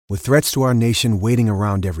With threats to our nation waiting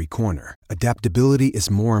around every corner, adaptability is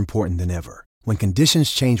more important than ever. When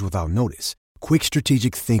conditions change without notice, quick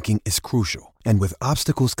strategic thinking is crucial. And with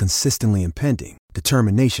obstacles consistently impending,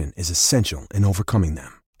 determination is essential in overcoming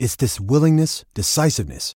them. It's this willingness,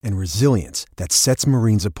 decisiveness, and resilience that sets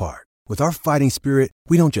Marines apart. With our fighting spirit,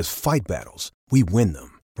 we don't just fight battles, we win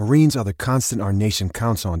them. Marines are the constant our nation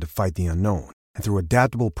counts on to fight the unknown. And through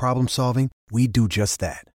adaptable problem solving, we do just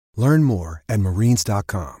that. Learn more at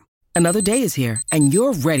marines.com. Another day is here, and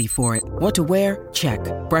you're ready for it. What to wear? Check.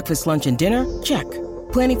 Breakfast, lunch, and dinner? Check.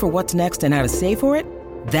 Planning for what's next and how to save for it?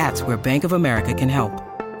 That's where Bank of America can help.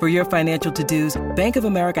 For your financial to-dos, Bank of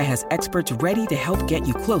America has experts ready to help get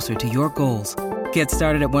you closer to your goals. Get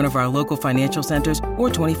started at one of our local financial centers or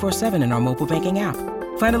 24/7 in our mobile banking app.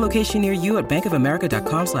 Find a location near you at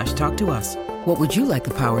bankofamerica.com/talktous. What would you like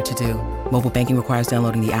the power to do? Mobile banking requires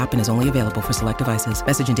downloading the app and is only available for select devices.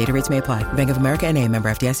 Message and data rates may apply. Bank of America N.A., member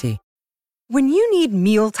FDIC. When you need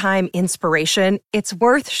mealtime inspiration, it's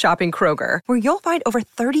worth shopping Kroger, where you'll find over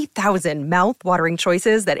 30,000 mouth-watering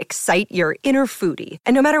choices that excite your inner foodie.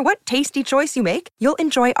 And no matter what tasty choice you make, you'll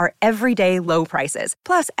enjoy our everyday low prices,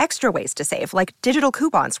 plus extra ways to save, like digital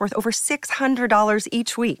coupons worth over $600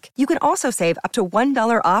 each week. You can also save up to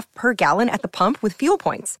 $1 off per gallon at the pump with fuel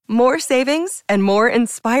points. More savings and more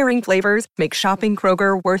inspiring flavors make shopping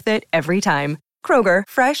Kroger worth it every time. Kroger,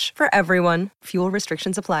 fresh for everyone. Fuel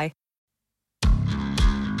restrictions apply.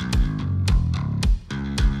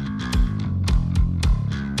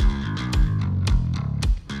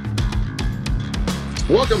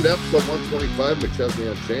 Welcome to episode 125,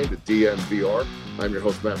 McChesney Unchained at DNVR. I'm your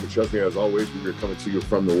host, Matt McChesney. As always, we are coming to you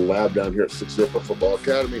from the lab down here at 6 Football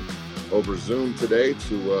Academy over Zoom today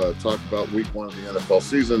to talk about week one of the NFL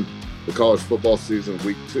season, the college football season,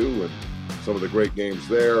 week two, and some of the great games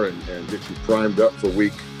there, and get you primed up for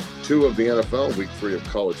week two of the NFL, week three of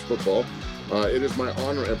college football. It is my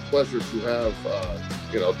honor and pleasure to have,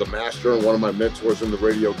 the master and one of my mentors in the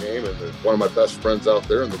radio game and one of my best friends out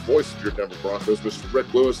there and the voice of your Denver Broncos, Mr.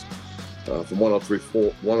 Rick Lewis from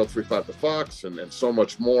 103.5 The Fox and so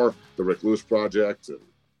much more, the Rick Lewis Project.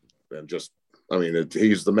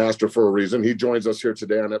 He's the master for a reason. He joins us here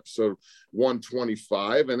today on episode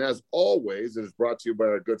 125. And as always, it is brought to you by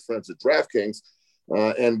our good friends at DraftKings.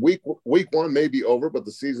 And week one may be over, but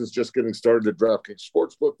the season's just getting started at DraftKings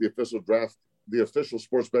Sportsbook, the official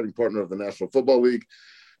sports betting partner of the National Football League.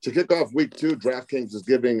 To kick off week two, DraftKings is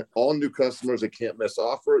giving all new customers a can't-miss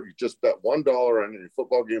offer. You just bet $1 on any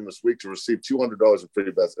football game this week to receive $200 in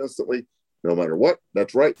free bets instantly, no matter what.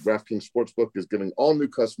 That's right. DraftKings Sportsbook is giving all new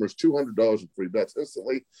customers $200 in free bets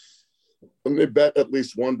instantly when they bet at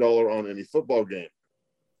least $1 on any football game.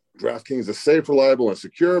 DraftKings is safe, reliable, and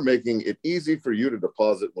secure, making it easy for you to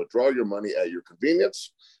deposit and withdraw your money at your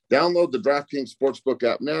convenience. Download the DraftKings Sportsbook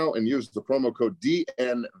app now and use the promo code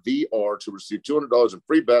DNVR to receive $200 in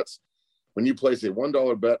free bets when you place a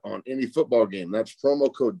 $1 bet on any football game. That's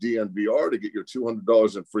promo code DNVR to get your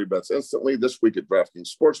 $200 in free bets instantly this week at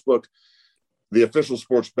DraftKings Sportsbook, the official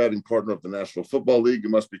sports betting partner of the National Football League. You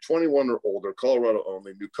must be 21 or older, Colorado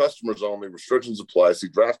only, new customers only, restrictions apply. See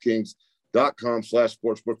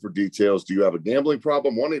DraftKings.com/sportsbook for details. Do you have a gambling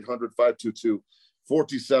problem?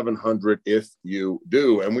 1-800-522-4700 if you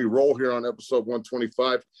do. And we roll here on episode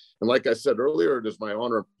 125. And like I said earlier, it is my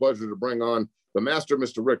honor and pleasure to bring on the master,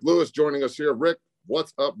 Mr. Rick Lewis, joining us here. Rick,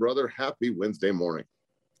 what's up, brother? Happy Wednesday morning.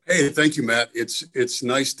 Hey, thank you, Matt. It's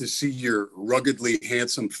nice to see your ruggedly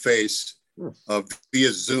handsome face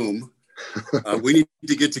via Zoom. We need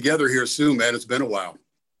to get together here soon, man. It's been a while.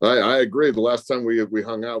 I agree. The last time we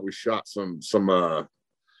hung out, we shot some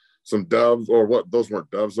doves, or what? Those weren't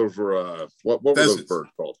doves. Those were what were those birds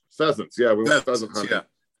called? Pheasants. Yeah, we went pheasant hunting,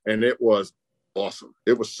 and it was awesome.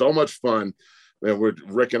 It was so much fun. And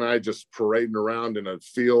Rick and I just parading around in a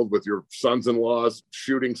field with your sons-in-laws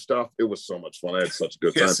shooting stuff. It was so much fun. I had such a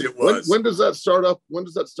good time. Yes, it was. When does that start up? When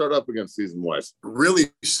does that start up again, season-wise?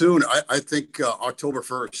 Really soon. I think October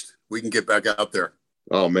 1st we can get back out there.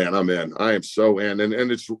 Oh man, I'm in. I am so in,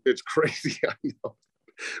 and it's crazy. I know.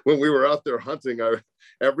 When we were out there hunting,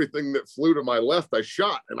 everything that flew to my left, I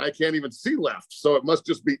shot, and I can't even see left. So it must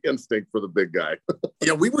just be instinct for the big guy.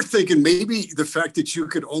 Yeah, we were thinking maybe the fact that you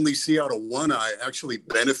could only see out of one eye actually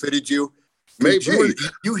benefited you. Maybe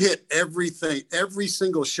you hit everything, every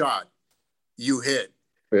single shot you hit.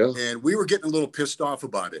 Yeah, and we were getting a little pissed off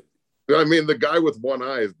about it. I mean, the guy with one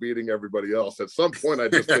eye is beating everybody else. At some point, I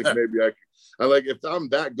just think maybe I like, if I'm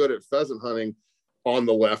that good at pheasant hunting on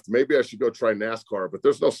the left, maybe I should go try NASCAR, but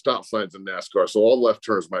there's no stop signs in NASCAR, so all left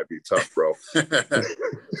turns might be tough, bro.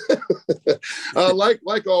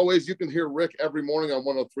 Like always, you can hear Rick every morning on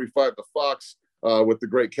 103.5 The Fox with the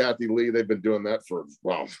great Kathy Lee. They've been doing that for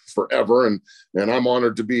forever, and I'm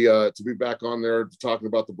honored to be back on there talking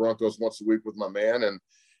about the Broncos once a week with my man,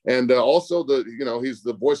 and also he's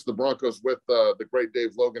the voice of the Broncos with the great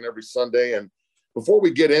Dave Logan every Sunday. And before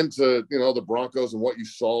we get into the Broncos and what you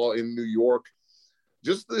saw in New York,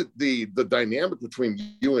 just the dynamic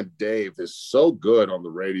between you and Dave is so good on the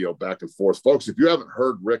radio back and forth. Folks, if you haven't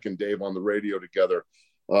heard Rick and Dave on the radio together,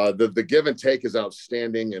 the give and take is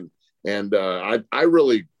outstanding. And I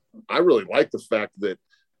really like the fact that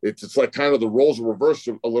it's like kind of the roles are reversed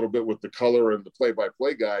a little bit with the color and the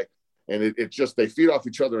play-by-play guy. And it just, they feed off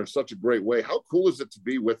each other in such a great way. How cool is it to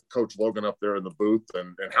be with Coach Logan up there in the booth?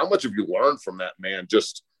 And how much have you learned from that man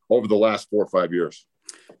just over the last 4 or 5 years?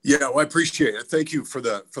 Yeah, well, I appreciate it. Thank you for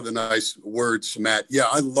the nice words, Matt. Yeah,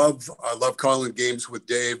 I love calling games with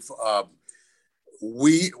Dave.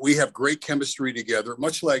 We have great chemistry together,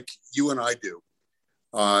 much like you and I do.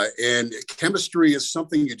 And chemistry is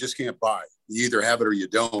something you just can't buy. You either have it or you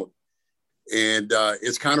don't. And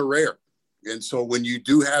it's kind of rare. And so when you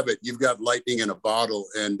do have it, you've got lightning in a bottle.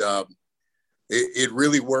 And it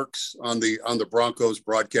really works on the Broncos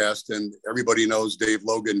broadcast. And everybody knows Dave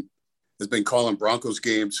Logan has been calling Broncos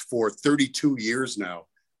games for 32 years now.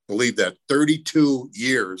 Believe that, 32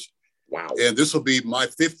 years. Wow. And this will be my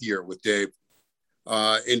 5th year with Dave.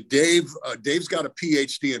 And Dave's got a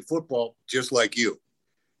PhD in football, just like you.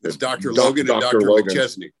 It's Dr. Logan and Dr.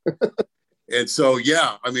 McChesney. And so,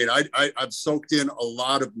 yeah, I mean, I've soaked in a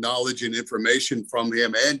lot of knowledge and information from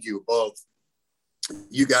him and you both.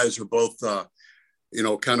 You guys are both,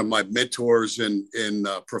 kind of my mentors in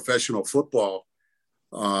professional football.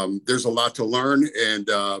 There's a lot to learn, and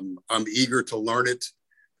I'm eager to learn it.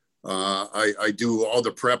 I do all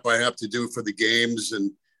the prep I have to do for the games.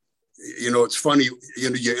 And, it's funny,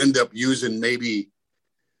 you end up using maybe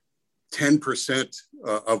 10%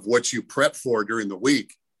 of what you prep for during the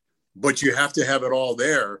week, but you have to have it all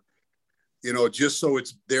there, just so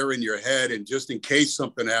it's there in your head. And just in case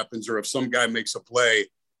something happens, or if some guy makes a play,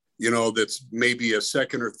 that's maybe a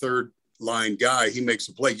second or third line guy, he makes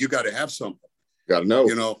a play, you got to have something. Got to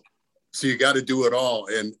know. So you got to do it all.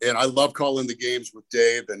 And I love calling the games with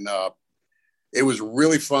Dave. And it was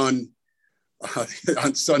really fun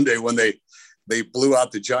on Sunday when they blew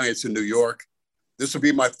out the Giants in New York. This will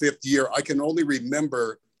be my 5th year. I can only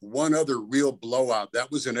remember one other real blowout.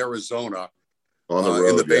 That was in Arizona on the road,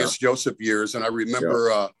 in the Vance Joseph years. And I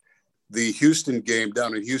remember the Houston game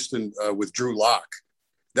down in Houston with Drew Lock.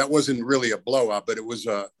 That wasn't really a blowout, but it was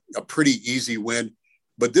a pretty easy win.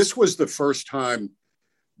 But this was the first time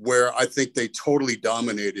where I think they totally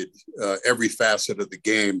dominated every facet of the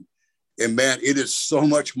game. And, man, it is so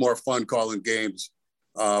much more fun calling games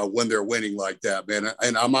when they're winning like that, man.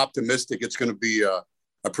 And I'm optimistic it's going to be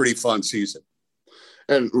a pretty fun season.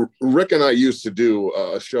 And Rick and I used to do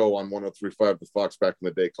a show on 103.5 The Fox back in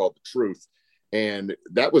the day called The Truth. And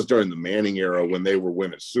that was during the Manning era when they were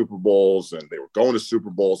winning Super Bowls and they were going to Super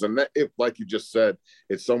Bowls. And like you just said,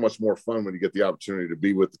 it's so much more fun when you get the opportunity to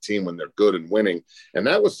be with the team when they're good and winning. And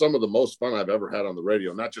that was some of the most fun I've ever had on the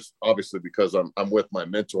radio, not just obviously because I'm with my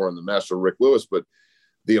mentor and the master, Rick Lewis, but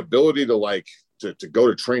the ability to go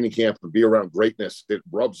to training camp and be around greatness, it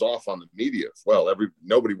rubs off on the media as well.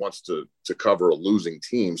 Nobody wants to cover a losing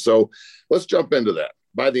team. So let's jump into that.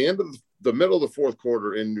 By the end of the middle of the 4th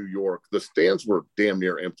quarter in New York, the stands were damn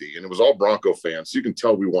near empty, and it was all Bronco fans. So you can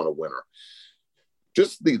tell we won a winner.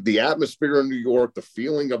 Just the atmosphere in New York, the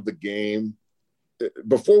feeling of the game.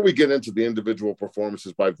 Before we get into the individual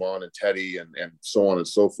performances by Vaughn and Teddy and so on and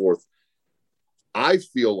so forth, I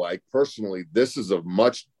feel like personally, this is a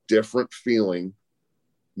much different feeling,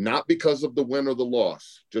 not because of the win or the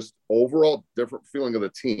loss, just overall different feeling of the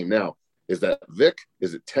team. Now, is that Vic?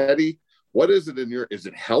 Is it Teddy? What is it is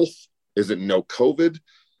it health? Is it no COVID?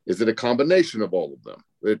 Is it a combination of all of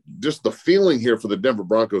them? Just the feeling here for the Denver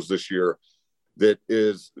Broncos this year that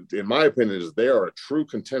is, in my opinion, is they are a true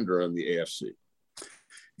contender in the AFC.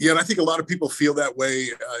 Yeah, and I think a lot of people feel that way.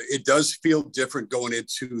 It does feel different going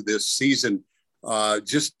into this season.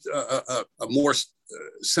 Just a more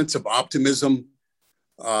sense of optimism.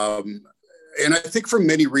 And I think for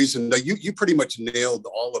many reasons, you pretty much nailed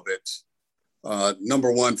all of it.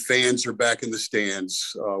 Number one, fans are back in the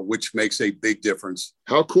stands, which makes a big difference.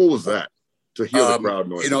 How cool was that to hear the crowd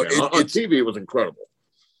noise? On TV, it was incredible.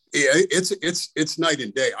 Yeah, it's night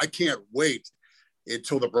and day. I can't wait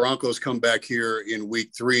until the Broncos come back here in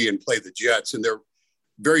week 3 and play the Jets, and they're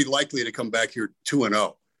very likely to come back here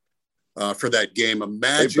 2-0 for that game.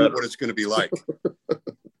 Imagine what it's going to be like.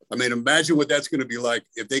 I mean, imagine what that's going to be like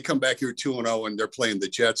if they come back here 2-0 and they're playing the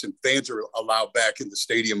Jets and fans are allowed back in the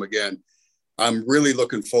stadium again. I'm really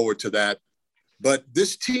looking forward to that. But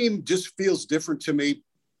this team just feels different to me.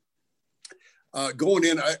 Going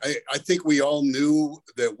in, I think we all knew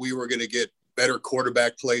that we were going to get better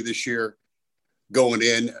quarterback play this year going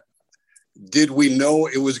in. Did we know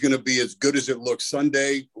it was going to be as good as it looked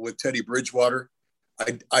Sunday with Teddy Bridgewater?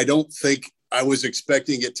 I don't think I was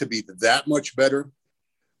expecting it to be that much better.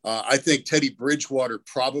 I think Teddy Bridgewater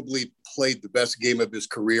probably played the best game of his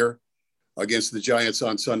career against the Giants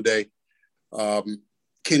on Sunday.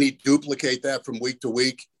 Can he duplicate that from week to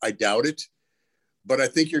week? I doubt it. But I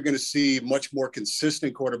think you're going to see much more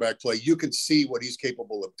consistent quarterback play. You can see what he's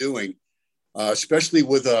capable of doing, especially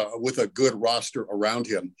with a good roster around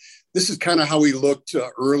him. This is kind of how he looked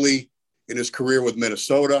early in his career with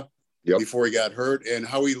Minnesota before he got hurt, and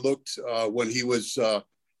how he looked when he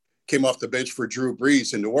came off the bench for Drew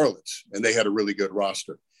Brees in New Orleans, and they had a really good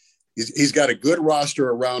roster. He's got a good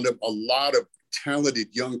roster around him, a lot of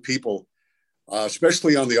talented young people,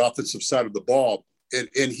 especially on the offensive side of the ball.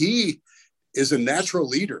 And he is a natural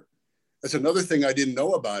leader. That's another thing I didn't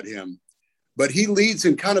know about him. But he leads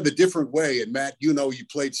in kind of a different way. And Matt, you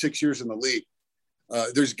played 6 years in the league.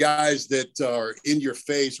 There's guys that are in your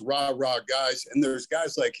face, rah guys. And there's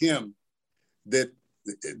guys like him that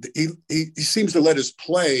he seems to let his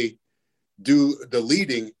play do the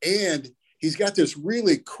leading. And he's got this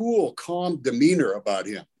really cool, calm demeanor about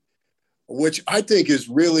him, which I think is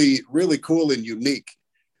really, really cool and unique.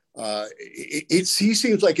 He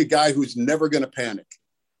seems like a guy who's never going to panic.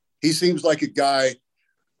 He seems like a guy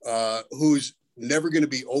who's never going to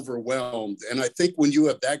be overwhelmed. And I think when you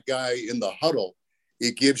have that guy in the huddle,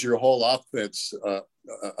 it gives your whole offense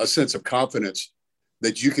a sense of confidence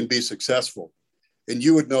that you can be successful. And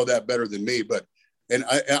you would know that better than me.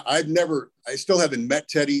 I still haven't met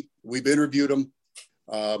Teddy. We've interviewed him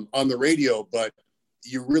on the radio, but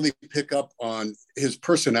you really pick up on his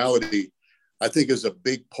personality, I think, is a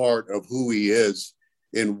big part of who he is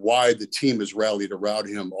and why the team has rallied around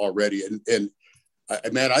him already.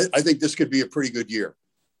 I think this could be a pretty good year.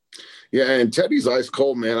 Yeah, and Teddy's ice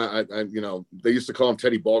cold, man. I they used to call him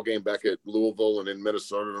Teddy Ballgame back at Louisville and in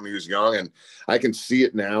Minnesota when he was young, and I can see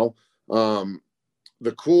it now.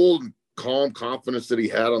 The cool, calm confidence that he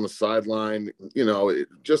had on the sideline,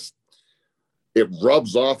 it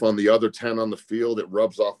rubs off on the other 10 on the field. It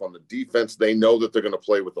rubs off on the defense. They know that they're going to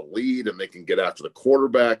play with a lead and they can get after the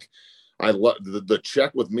quarterback. I love the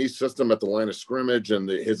check with me system at the line of scrimmage and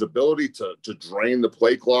his ability to drain the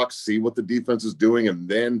play clock, see what the defense is doing, and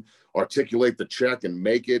then articulate the check and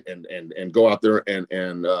make it and go out there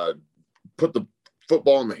and put the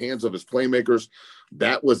football in the hands of his playmakers.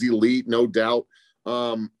 That was elite, no doubt.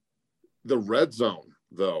 The red zone,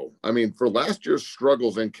 though, I mean, for last year's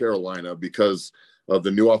struggles in Carolina because of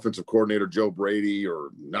the new offensive coordinator, Joe Brady, or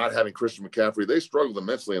not having Christian McCaffrey, they struggled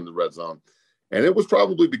immensely in the red zone. And it was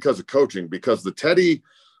probably because of coaching, because the Teddy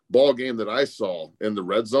ball game that I saw in the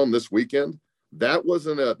red zone this weekend, that was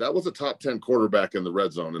a top 10 quarterback in the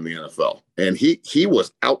red zone in the NFL. And he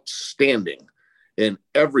was outstanding in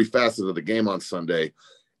every facet of the game on Sunday.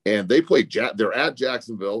 And they played, they're at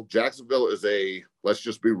Jacksonville. Jacksonville is let's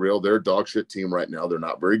just be real, they're a dog shit team right now. They're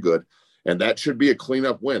not very good. And that should be a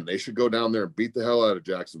cleanup win. They should go down there and beat the hell out of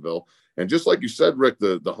Jacksonville. And just like you said, Rick,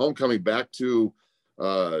 the homecoming back to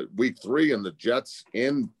week 3 and the Jets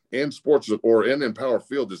in sports or in Empower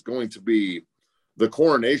Field is going to be the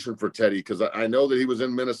coronation for Teddy, because I know that he was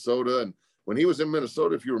in Minnesota. And when he was in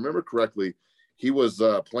Minnesota, if you remember correctly, he was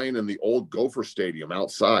playing in the old Gopher Stadium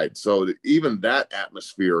outside. So even that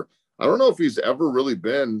atmosphere, I don't know if he's ever really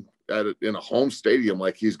been in a home stadium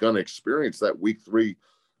like he's going to experience that week 3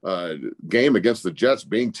 game against the Jets,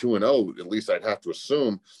 being 2-0, at least I'd have to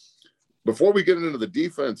assume. Before we get into the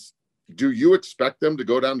defense, do you expect them to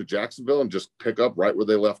go down to Jacksonville and just pick up right where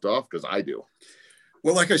they left off? Because I do.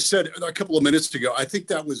 Well, like I said a couple of minutes ago, I think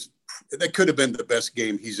that could have been the best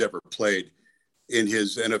game he's ever played in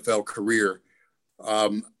his NFL career.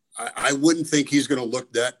 I wouldn't think he's going to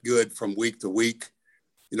look that good from week to week,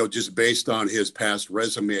 just based on his past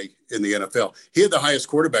resume in the NFL. He had the highest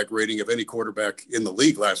quarterback rating of any quarterback in the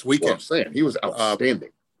league last weekend. Well, I'm saying he was outstanding.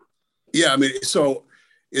 Yeah, I mean, so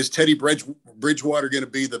is Teddy Bridgewater going to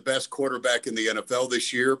be the best quarterback in the NFL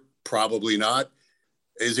this year? Probably not.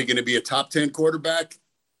 Is he going to be a top 10 quarterback?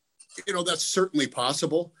 That's certainly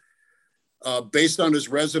possible. Based on his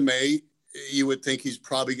resume, you would think he's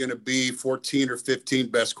probably going to be 14 or 15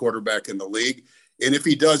 best quarterback in the league. And if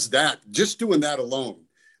he does that, just doing that alone,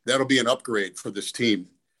 that'll be an upgrade for this team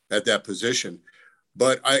at that position.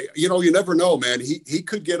 But you never know, man. He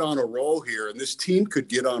could get on a roll here, and this team could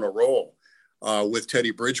get on a roll with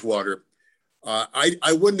Teddy Bridgewater.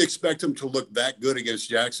 I wouldn't expect him to look that good against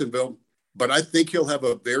Jacksonville, but I think he'll have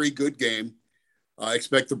a very good game. I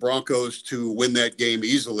expect the Broncos to win that game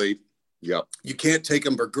easily. Yep. You can't take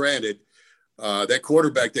them for granted.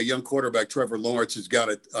 That young quarterback, Trevor Lawrence, has got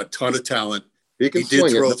a ton of talent. He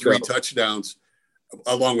did throw 3 touchdowns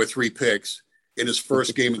along with 3 picks in his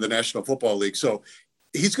first game in the National Football League. So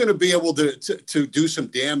he's going to be able to do some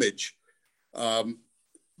damage.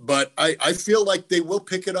 But I feel like they will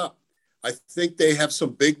pick it up. I think they have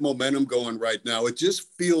some big momentum going right now. It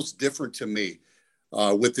just feels different to me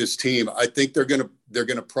with this team. I think they're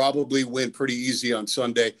gonna probably win pretty easy on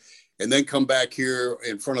Sunday, and then come back here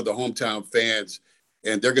in front of the hometown fans,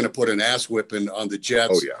 and they're gonna put an ass whipping on the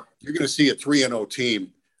Jets. Oh yeah, you're gonna see a 3-0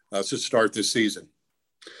 team to start this season.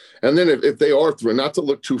 And then if they are through, not to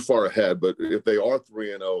look too far ahead, but if they are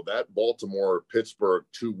 3-0, that Baltimore-Pittsburgh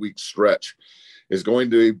 2-week stretch is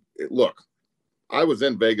going to look. I was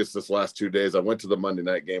in Vegas this last 2 days. I went to the Monday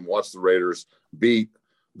night game, watched the Raiders beat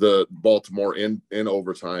the Baltimore in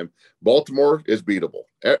overtime. Baltimore is beatable.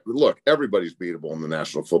 Look, everybody's beatable in the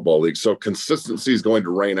National Football League. So consistency is going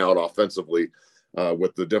to reign out offensively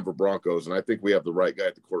with the Denver Broncos. And I think we have the right guy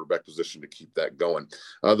at the quarterback position to keep that going.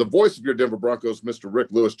 The voice of your Denver Broncos, Mr. Rick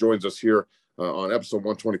Lewis, joins us here on episode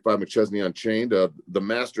 125, McChesney Unchained. The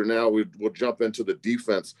master now, we'll jump into the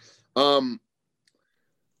defense.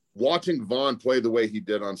 Watching Von play the way he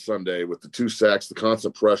did on Sunday with the 2 sacks, the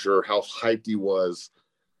constant pressure, how hyped he was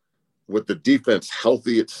with the defense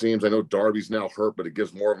healthy, it seems. I know Darby's now hurt, but it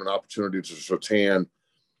gives more of an opportunity to Surtain.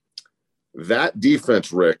 That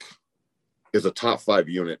defense, Rick, is a top 5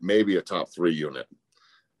 unit, maybe a top 3 unit.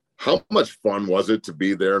 How much fun was it to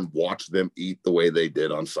be there and watch them eat the way they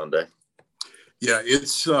did on Sunday? Yeah,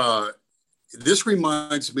 it's this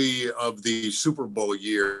reminds me of the Super Bowl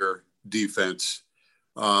year defense.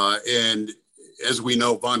 And as we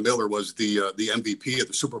know, Von Miller was the MVP of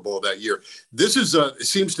the Super Bowl that year. This is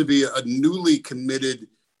seems to be a newly committed,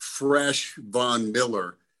 fresh Von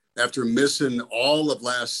Miller after missing all of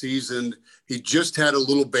last season. He just had a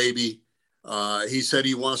little baby. He said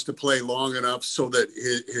he wants to play long enough so that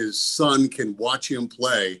his son can watch him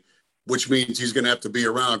play, which means he's going to have to be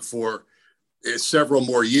around for several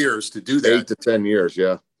more years to do that. 8 to 10 years,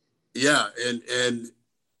 yeah. Yeah, and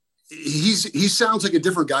he sounds like a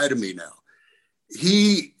different guy to me now.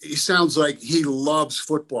 He sounds like he loves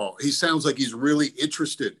football. He sounds like he's really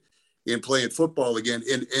interested in playing football again.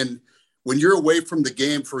 And when you're away from the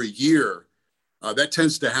game for a year, that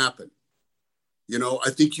tends to happen. You know, I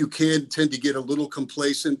think you can tend to get a little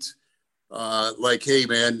complacent, like, hey,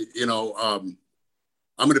 man, I'm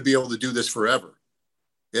going to be able to do this forever.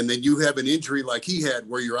 And then you have an injury like he had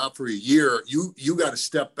where you're out for a year. You got to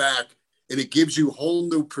step back, and it gives you a whole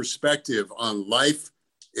new perspective on life.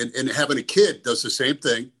 And having a kid does the same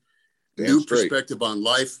thing. New perspective on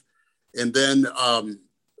life. And then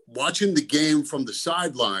watching the game from the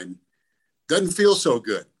sideline doesn't feel so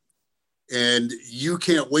good. And you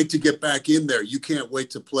can't wait to get back in there. You can't wait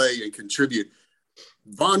to play and contribute.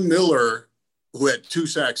 Von Miller, who had 2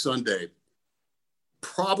 sacks Sunday,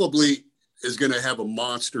 probably is going to have a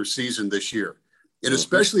monster season this year. And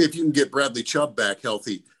especially if you can get Bradley Chubb back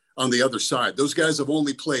healthy on the other side. Those guys have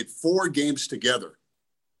only played 4 games together.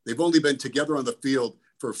 They've only been together on the field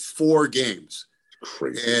for 4 games.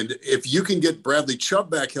 Crazy. And if you can get Bradley Chubb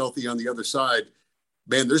back healthy on the other side,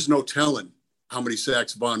 man, there's no telling how many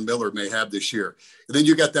sacks Von Miller may have this year. And then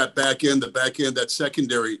you got that back end, that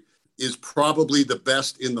secondary is probably the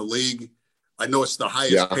best in the league. I know it's the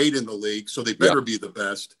highest paid in the league, so they better be the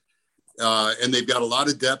best. And they've got a lot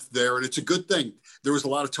of depth there, and it's a good thing. There was a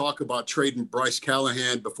lot of talk about trading Bryce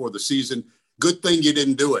Callahan before the season. Good thing you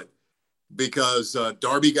didn't do it, because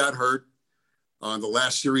Darby got hurt on the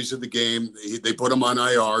last series of the game. They put him on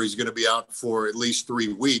IR. He's going to be out for at least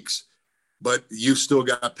 3 weeks. But you've still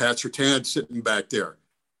got Pat Surtain sitting back there,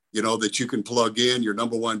 that you can plug in, your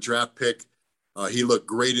number 1 draft pick. He looked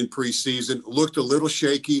great in preseason, looked a little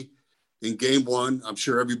shaky in game 1. I'm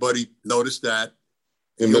sure everybody noticed that.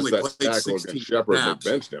 He only played 16 Shepard, snaps.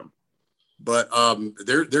 They benched him. But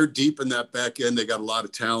they're deep in that back end. They got a lot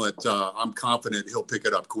of talent. I'm confident he'll pick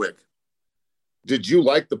it up quick. Did you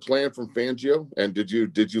like the plan from Fangio? And did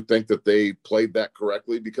you think that they played that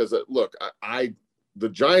correctly? Because look, the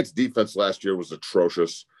Giants' defense last year was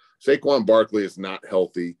atrocious. Saquon Barkley is not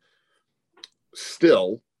healthy.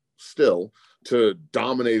 Still, to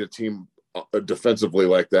dominate a team defensively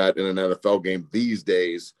like that in an NFL game these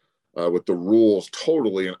days, with the rules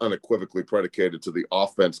totally and unequivocally predicated to the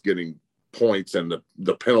offense getting points and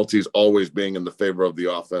the penalties always being in the favor of the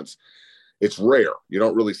offense, it's rare. You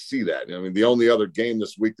don't really see that. I mean, the only other game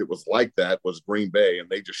this week that was like that was Green Bay, and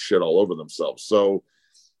they just shit all over themselves. So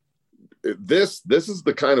this is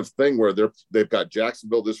the kind of thing where they've got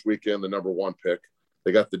Jacksonville this weekend, the number 1 pick.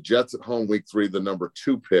 They got the Jets at home week 3, the number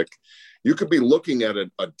 2 pick. You could be looking at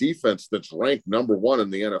a defense that's ranked number 1 in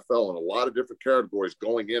the NFL in a lot of different categories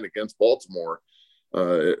going in against Baltimore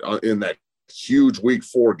in that huge week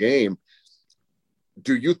 4 game.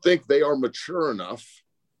 Do you think they are mature enough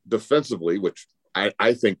defensively, which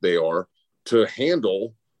I think they are, to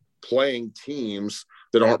handle playing teams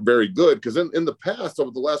that aren't very good? Because in the past, over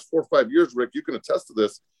the last 4 or 5 years, Rick, you can attest to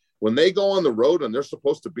this. When they go on the road and they're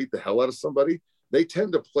supposed to beat the hell out of somebody, they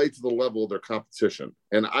tend to play to the level of their competition.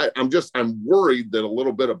 And I'm worried that a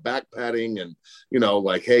little bit of back patting and,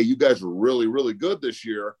 like, hey, you guys are really, really good this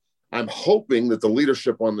year. I'm hoping that the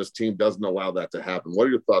leadership on this team doesn't allow that to happen. What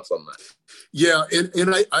are your thoughts on that? Yeah,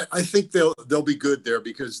 and I think they'll be good there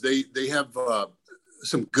because they have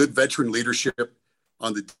some good veteran leadership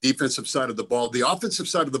on the defensive side of the ball. The offensive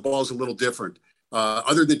side of the ball is a little different.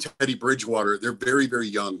 Other than Teddy Bridgewater, they're very, very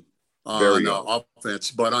young on offense.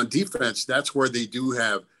 But on defense, that's where they do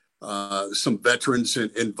have some veterans.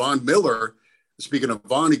 And Von Miller, speaking of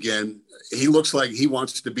Von again, he looks like he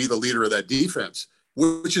wants to be the leader of that defense,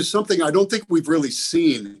 which is something I don't think we've really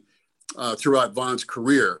seen throughout Von's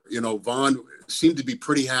career. Von seemed to be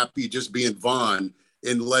pretty happy just being Von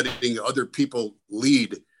and letting other people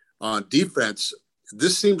lead on defense.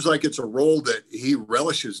 This seems like it's a role that he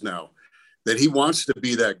relishes now, that he wants to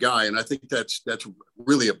be that guy. And I think that's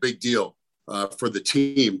really a big deal for the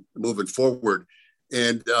team moving forward.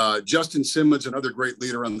 And Justin Simmons, another great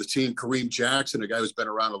leader on the team. Kareem Jackson, a guy who's been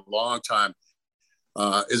around a long time,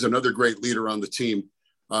 is another great leader on the team.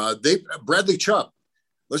 Bradley Chubb.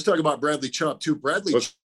 Let's talk about Bradley Chubb too.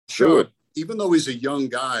 Chubb, even though he's a young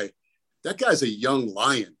guy, that guy's a young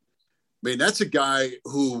lion. I mean, that's a guy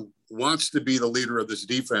who wants to be the leader of this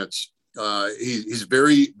defense. He's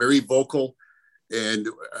very, very vocal, and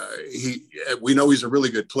we know he's a really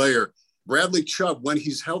good player. Bradley Chubb, when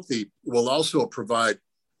he's healthy, will also provide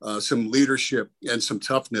some leadership and some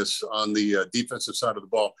toughness on the defensive side of the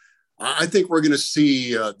ball. I think we're going to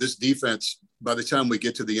see this defense by the time we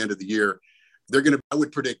get to the end of the year. I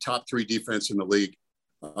would predict top 3 defense in the league.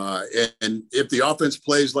 And if the offense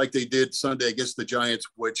plays like they did Sunday against the Giants,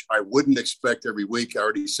 which I wouldn't expect every week, I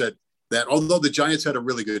already said that, although the Giants had a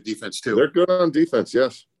really good defense too. They're good on defense,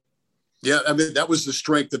 yes. Yeah, I mean, that was the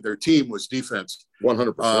strength of their team, was defense.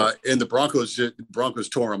 100%. And the Broncos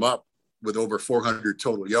tore them up with over 400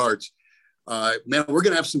 total yards. Man, we're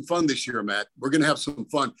going to have some fun this year, Matt. We're going to have some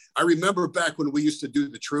fun. I remember back when we used to do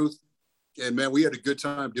The Truth, and man, we had a good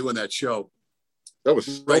time doing that show. That was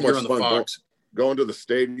so right much fun. Fox. Going to the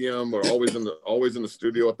stadium, or always in the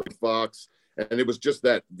studio at the Fox, and it was just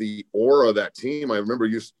the aura of that team. I remember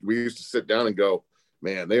we used to sit down and go,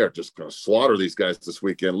 man, they are just going to slaughter these guys this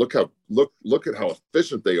weekend. Look at how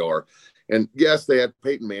efficient they are. And yes, they had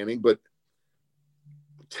Peyton Manning, but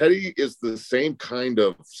Teddy is the same kind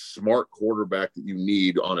of smart quarterback that you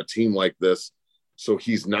need on a team like this. So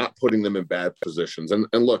he's not putting them in bad positions. And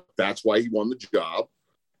look, that's why he won the job.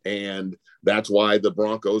 And that's why the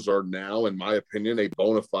Broncos are now, in my opinion, a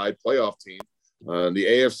bona fide playoff team. The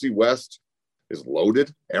AFC West is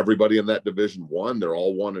loaded. Everybody in that division won. They're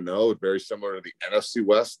all 1-0. Very similar to the NFC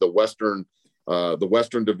West. The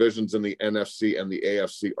Western divisions in the NFC and the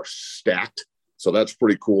AFC are stacked. So that's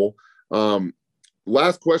pretty cool.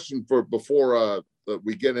 Last question before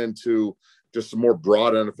we get into just some more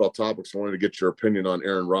broad NFL topics. I wanted to get your opinion on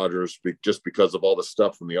Aaron Rodgers just because of all the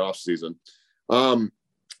stuff from the offseason.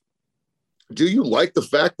 Do you like the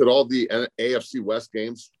fact that all the AFC West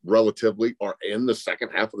games relatively are in the second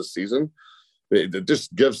half of the season? It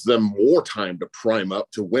just gives them more time to prime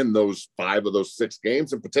up to win those 5 of those 6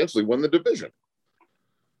 games and potentially win the division.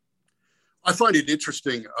 I find it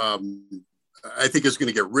interesting. I think it's going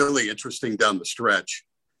to get really interesting down the stretch.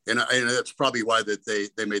 And that's probably why that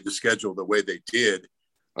they made the schedule the way they did.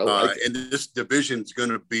 And this division is going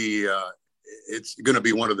to be it's going to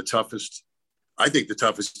be one of the toughest. I think the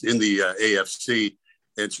toughest in the AFC,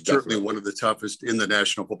 and certainly one of the toughest in the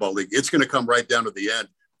National Football League. It's going to come right down to the end.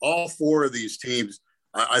 All 4 of these teams,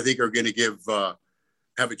 I think, are going to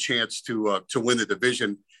have a chance to win the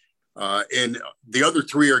division, and the other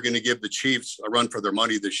 3 are going to give the Chiefs a run for their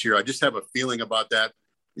money this year. I just have a feeling about that.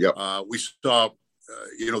 Yeah, we saw,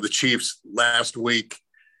 the Chiefs last week.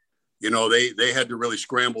 They had to really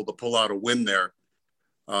scramble to pull out a win there.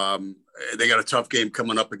 They got a tough game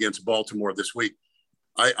coming up against Baltimore this week.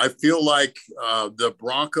 I feel like the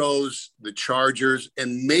Broncos, the Chargers,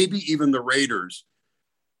 and maybe even the Raiders,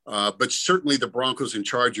 but certainly the Broncos and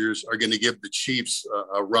Chargers are going to give the Chiefs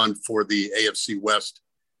a run for the AFC West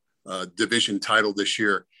division title this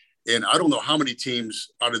year. And I don't know how many teams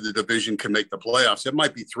out of the division can make the playoffs. It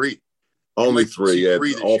might be three. Only three. Yeah,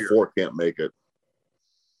 all year. Four can't make it.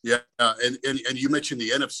 Yeah, and you mentioned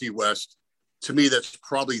the NFC West. To me, that's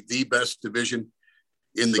probably the best division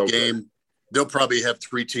in the game. Good. They'll probably have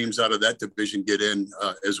three teams out of that division get in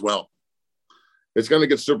as well. It's going to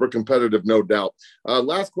get super competitive, no doubt.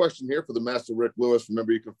 Last question here for the Master Rick Lewis.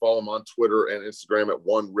 Remember, you can follow him on Twitter and Instagram at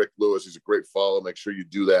 @1RickLewis. He's a great follow. Make sure you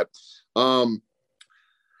do that. The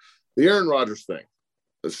Aaron Rodgers thing.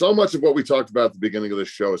 So much of what we talked about at the beginning of this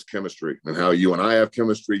show is chemistry and how you and I have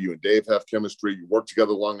chemistry, you and Dave have chemistry. You work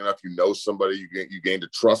together long enough, you know somebody, you gain to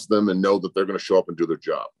trust them and know that they're going to show up and do their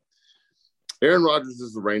job. Aaron Rodgers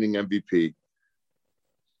is the reigning MVP.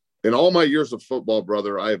 In all my years of football,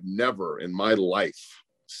 brother, I have never in my life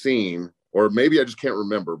seen, or maybe I just can't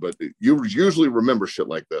remember, but you usually remember shit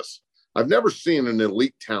like this. I've never seen an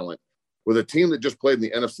elite talent with a team that just played in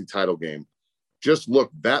the NFC title game just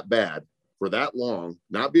look that bad for that long,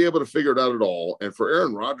 not be able to figure it out at all, and for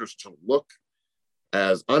Aaron Rodgers to look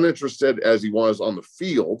as uninterested as he was on the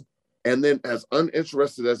field, and then as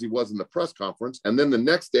uninterested as he was in the press conference, and then the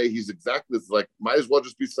next day he's exactly like, might as well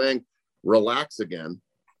just be saying, relax again.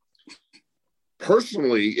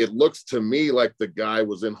 Personally, it looks to me like the guy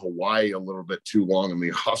was in Hawaii a little bit too long in the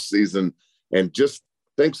offseason and just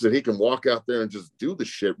thinks that he can walk out there and just do the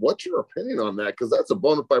shit. What's your opinion on that? Because that's a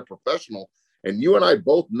bona fide professional, and you and I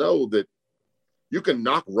both know that you can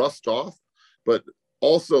knock rust off, but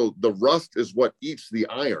also the rust is what eats the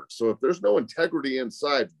iron. So if there's no integrity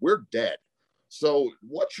inside, we're dead. So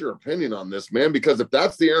what's your opinion on this, man? Because if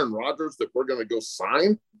that's the Aaron Rodgers that we're going to go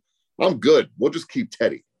sign, I'm good. We'll just keep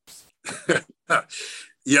Teddy.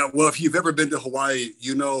 Yeah, well, if you've ever been to Hawaii,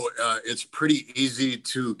 you know it's pretty easy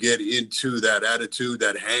to get into that attitude,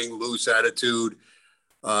 that hang loose attitude.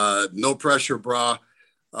 No pressure, brah.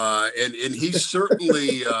 And he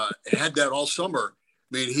certainly had that all summer.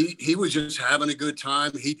 I mean, he was just having a good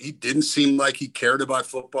time. He didn't seem like he cared about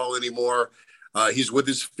football anymore. He's with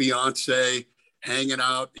his fiance, hanging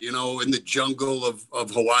out, you know, in the jungle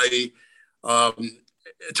of Hawaii.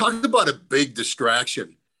 Talking about a big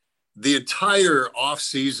distraction. The entire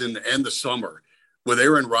offseason and the summer with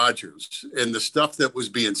Aaron Rodgers and the stuff that was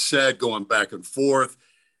being said, going back and forth,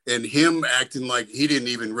 and him acting like he didn't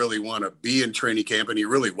even really want to be in training camp, and he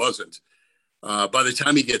really wasn't. By the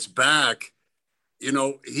time he gets back, you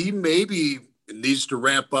know, he maybe needs to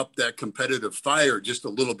ramp up that competitive fire just a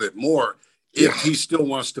little bit more if he still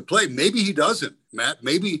wants to play. Maybe he doesn't, Matt.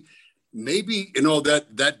 Maybe you know,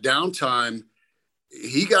 that downtime,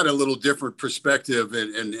 he got a little different perspective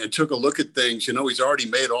and took a look at things. You know, he's already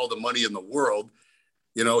made all the money in the world.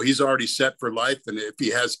 You know, he's already set for life. And if he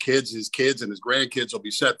has kids, his kids and his grandkids will be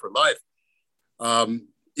set for life.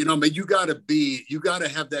 You know, man, you got to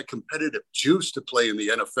have that competitive juice to play in the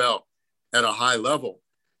NFL at a high level.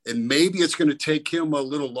 And maybe it's going to take him a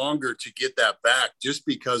little longer to get that back just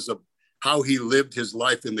because of how he lived his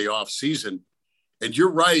life in the off season. And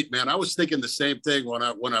you're right, man. I was thinking the same thing when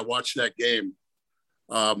I watched that game.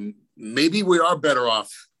 Maybe we are better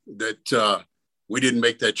off that we didn't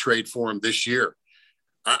make that trade for him this year.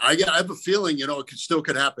 I have a feeling, you know, it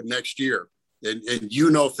could happen next year. And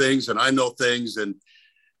you know things, and I know things. And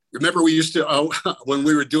remember, we used to, when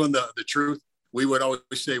we were doing the truth, we would always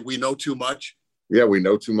say, we know too much. Yeah, we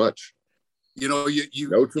know too much. You know, you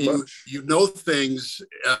know too much. You know things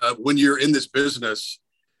when you're in this business,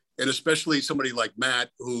 and especially somebody like Matt,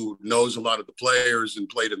 who knows a lot of the players and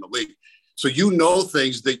played in the league. So you know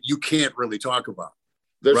things that you can't really talk about.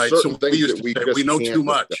 There's right? certain So things we used that to say, we know too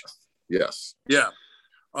much. Discuss. Yes. Yeah.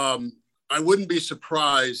 I wouldn't be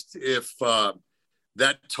surprised if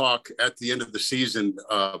that talk at the end of the season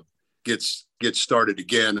gets started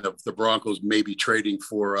again of the Broncos maybe trading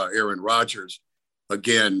for Aaron Rodgers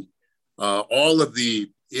again. All of the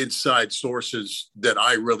inside sources that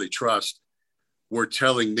I really trust were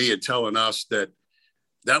telling me and telling us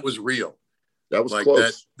that was real. That was like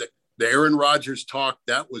close. The Aaron Rodgers talk,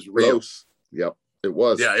 that was real. Close. Yep, it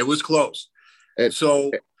was. Yeah, it was close. And so,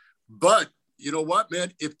 but you know what,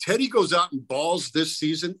 man? If Teddy goes out and balls this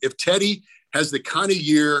season, if Teddy has the kind of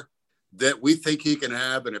year that we think he can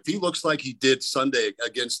have, and if he looks like he did Sunday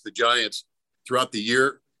against the Giants throughout the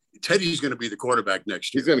year, Teddy's going to be the quarterback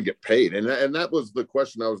next year. He's going to get paid. And that was the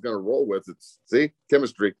question I was going to roll with. It's, see,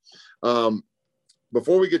 chemistry.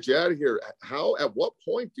 Before we get you out of here, at what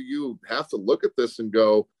point do you have to look at this and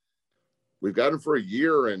go, we've got him for a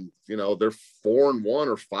year and, you know, they're 4-1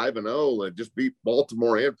 or 5-0 and just beat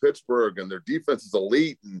Baltimore and Pittsburgh and their defense is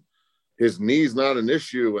elite and his knee's not an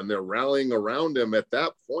issue and they're rallying around him. At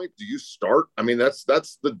that point, do you start? I mean, that's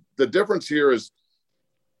the difference here is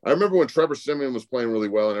I remember when Trevor Siemian was playing really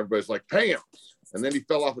well and everybody's like, pay him. And then he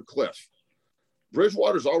fell off a cliff.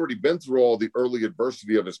 Bridgewater's already been through all the early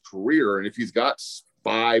adversity of his career. And if he's got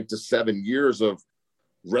 5 to 7 years of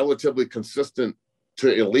relatively consistent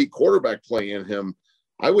to elite quarterback play in him,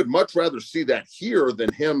 I would much rather see that here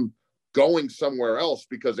than him going somewhere else,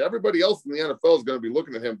 because everybody else in the NFL is going to be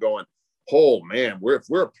looking at him going, oh man, if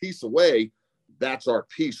we're a piece away, that's our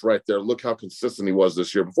piece right there. Look how consistent he was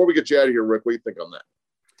this year. Before we get you out of here, Rick, what do you think on that?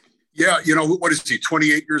 Yeah, what is he,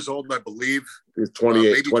 28 years old, I believe? He's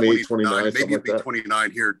 28, 29. Maybe he'll be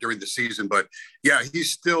 29 here during the season. But, yeah,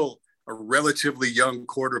 he's still a relatively young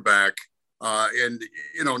quarterback. And,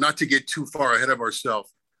 not to get too far ahead of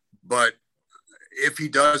ourselves, but if he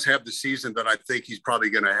does have the season that I think he's probably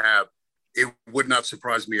going to have, it would not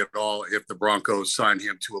surprise me at all if the Broncos sign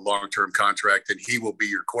him to a long-term contract and he will be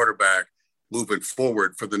your quarterback moving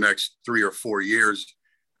forward for the next 3 or 4 years.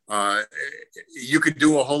 You could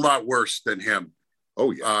do a whole lot worse than him.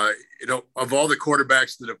 Oh, yeah. Of all the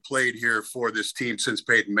quarterbacks that have played here for this team since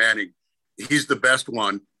Peyton Manning, he's the best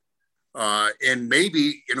one. And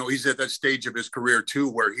maybe, he's at that stage of his career too,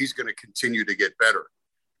 where he's going to continue to get better.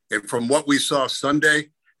 And from what we saw Sunday,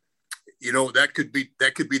 that could be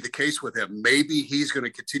the case with him. Maybe he's going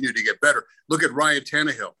to continue to get better. Look at Ryan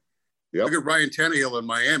Tannehill. Yep. Look at Ryan Tannehill in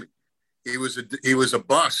Miami. He was a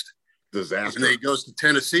bust. Disaster. And then he goes to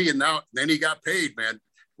Tennessee, and then he got paid, man.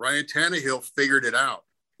 Ryan Tannehill figured it out,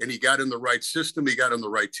 and he got in the right system. He got in the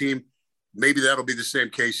right team. Maybe that'll be the same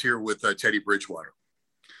case here with Teddy Bridgewater.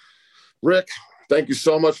 Rick, thank you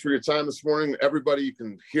so much for your time this morning. Everybody, you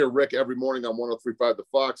can hear Rick every morning on 103.5 The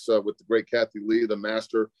Fox with the great Kathy Lee, the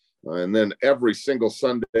master, and then every single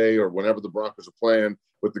Sunday or whenever the Broncos are playing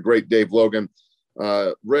with the great Dave Logan.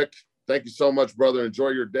 Rick, thank you so much, brother. Enjoy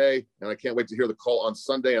your day, and I can't wait to hear the call on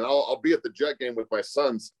Sunday. And I'll be at the Jet game with my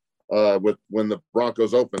sons when the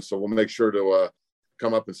Broncos open, so we'll make sure to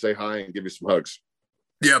come up and say hi and give you some hugs.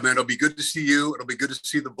 Yeah, man, it'll be good to see you. It'll be good to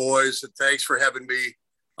see the boys, and thanks for having me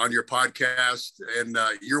on your podcast. And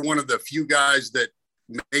you're one of the few guys that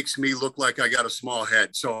makes me look like I got a small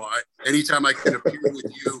head. So anytime I can appear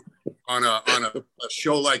with you on a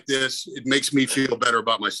show like this, it makes me feel better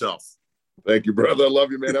about myself. Thank you, brother. I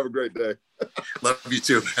love you, man. Have a great day. Love you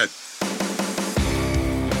too, man.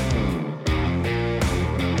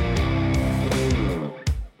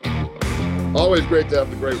 Always great to have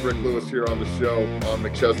the great Rick Lewis here on the show on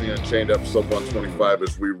McChesney Unchained, episode 125,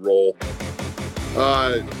 as we roll.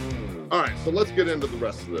 All right, so let's get into the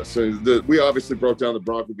rest of this. So we obviously broke down the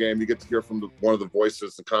Bronco game. You get to hear from one of the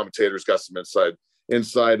voices. The commentators got some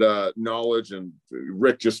inside knowledge, and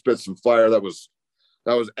Rick just spit some fire. That was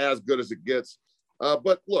as good as it gets.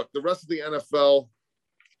 But look, the rest of the NFL,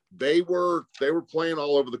 they were playing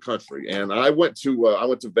all over the country, and I went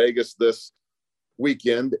to Vegas this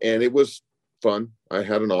weekend, and it was fun. I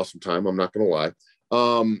had an awesome time. I'm not going to lie.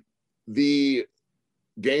 The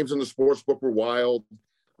games in the sportsbook were wild.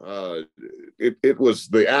 It was,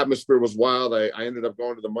 the atmosphere was wild. I ended up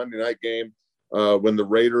going to the Monday night game when the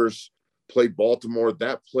Raiders played Baltimore.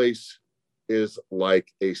 That place is like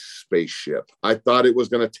a spaceship. I thought it was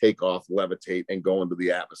going to take off, levitate, and go into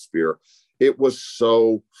the atmosphere. It was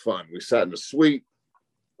so fun. We sat in a suite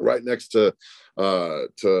right next to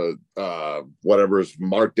whatever is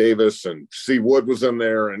Mark Davis, and C. Wood was in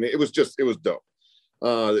there, and it was dope.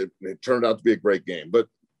 It turned out to be a great game. But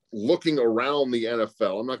looking around the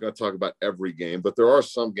NFL, I'm not going to talk about every game, but there are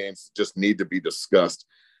some games that just need to be discussed.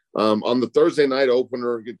 On the Thursday night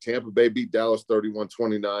opener, Tampa Bay beat Dallas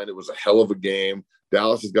 31-29. It was a hell of a game.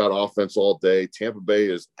 Dallas has got offense all day. Tampa Bay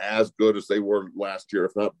is as good as they were last year,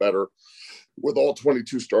 if not better, with all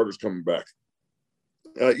 22 starters coming back.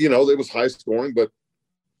 It was high scoring, but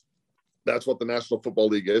that's what the National Football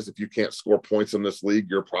League is. If you can't score points in this league,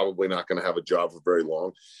 you're probably not going to have a job for very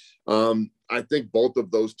long. I think both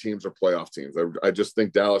of those teams are playoff teams. I just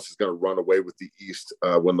think Dallas is going to run away with the East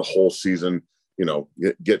when the whole season,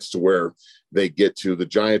 it gets to where they get to. The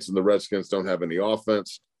Giants and the Redskins don't have any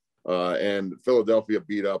offense. And Philadelphia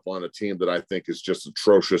beat up on a team that I think is just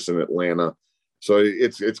atrocious in Atlanta. So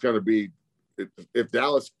it's going to be, if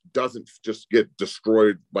Dallas doesn't just get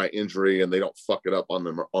destroyed by injury and they don't fuck it up on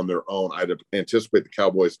their own, I'd anticipate the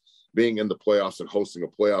Cowboys being in the playoffs and hosting a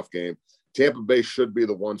playoff game. Tampa Bay should be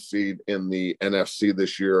the 1 seed in the NFC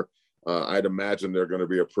this year. I'd imagine they're going to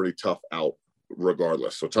be a pretty tough out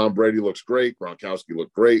regardless. So Tom Brady looks great. Gronkowski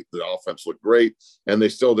looked great. The offense looked great, and they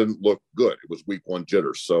still didn't look good. It was week 1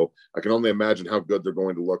 jitters. So I can only imagine how good they're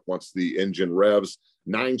going to look once the engine revs.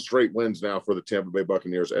 9 straight wins now for the Tampa Bay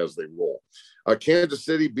Buccaneers as they roll. Kansas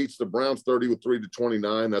City beats the Browns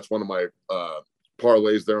 33-29. That's one of my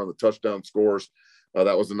parlays there on the touchdown scores.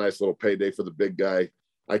 That was a nice little payday for the big guy.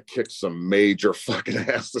 I kicked some major fucking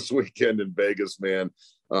ass this weekend in Vegas, man.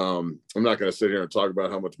 I'm not going to sit here and talk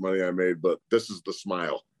about how much money I made, but this is the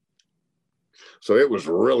smile. So it was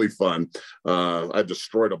really fun. I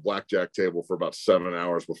destroyed a blackjack table for about 7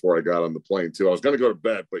 hours before I got on the plane too. I was going to go to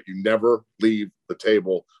bed, but you never leave the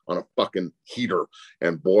table on a fucking heater.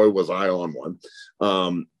 And boy, was I on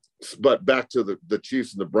one. But back to the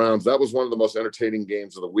Chiefs and the Browns. That was one of the most entertaining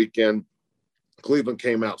games of the weekend. Cleveland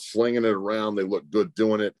came out slinging it around. They looked good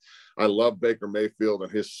doing it. I love Baker Mayfield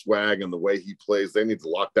and his swag and the way he plays. They need to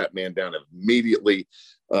lock that man down immediately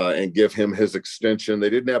and give him his extension. They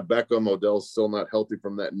didn't have Beckham. Odell's still not healthy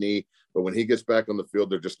from that knee. But when he gets back on the field,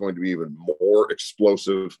 they're just going to be even more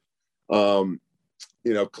explosive.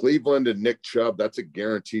 Cleveland and Nick Chubb, that's a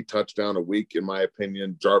guaranteed touchdown a week, in my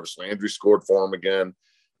opinion. Jarvis Landry scored for him again.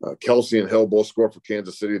 Kelsey and Hill both scored for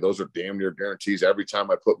Kansas City. Those are damn near guarantees. Every time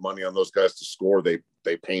I put money on those guys to score, they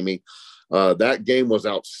pay me. That game was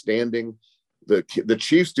outstanding. The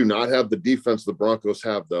Chiefs do not have the defense the Broncos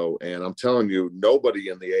have, though, and I'm telling you, nobody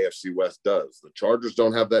in the AFC West does. The Chargers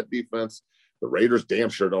don't have that defense. The Raiders damn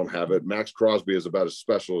sure don't have it. Max Crosby is about as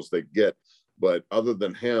special as they get, but other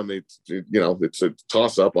than him, it's a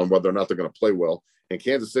toss-up on whether or not they're going to play well. And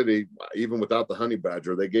Kansas City, even without the Honey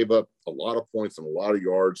Badger, they gave up a lot of points and a lot of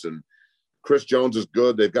yards. And Chris Jones is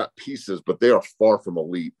good. They've got pieces, but they are far from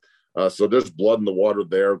elite. So there's blood in the water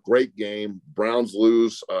there. Great game. Browns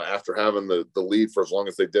lose after having the lead for as long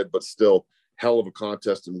as they did, but still hell of a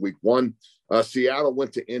contest in week one. Seattle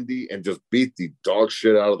went to Indy and just beat the dog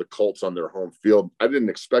shit out of the Colts on their home field. I didn't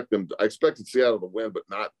expect them. I expected Seattle to win, but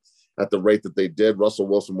not at the rate that they did. Russell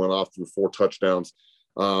Wilson went off through 4 touchdowns.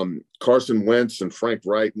 Carson Wentz and Frank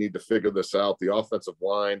Wright need to figure this out. The offensive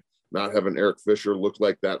line, not having Eric Fisher, looked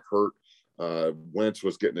like that hurt. Wentz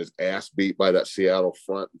was getting his ass beat by that Seattle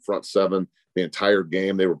front seven the entire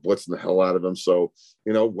game. They were blitzing the hell out of him. So,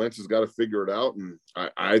 Wentz has got to figure it out. And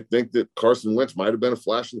I think that Carson Wentz might have been a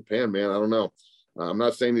flash in the pan, man. I don't know. I'm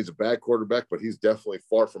not saying he's a bad quarterback, but he's definitely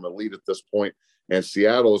far from elite at this point. And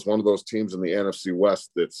Seattle is one of those teams in the NFC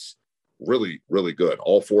West that's really, really good.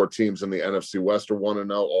 All 4 teams in the NFC West are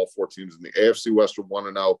 1-0. All 4 teams in the AFC West are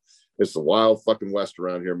 1-0. It's the wild fucking West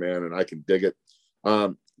around here, man, and I can dig it.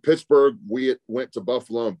 Pittsburgh, we went to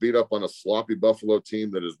Buffalo and beat up on a sloppy Buffalo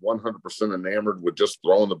team that is 100% enamored with just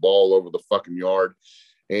throwing the ball over the fucking yard.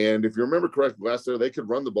 And if you remember correctly, last year, they could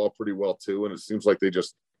run the ball pretty well too. And it seems like they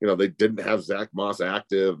just, they didn't have Zach Moss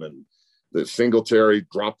active, and the Singletary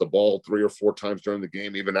dropped the ball 3 or 4 times during the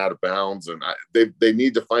game, even out of bounds. And they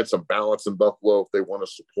need to find some balance in Buffalo if they want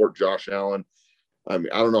to support Josh Allen. I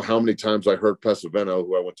mean, I don't know how many times I heard Pesavento,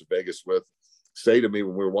 who I went to Vegas with, say to me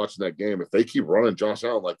when we were watching that game, if they keep running Josh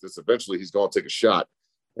Allen like this, eventually he's going to take a shot.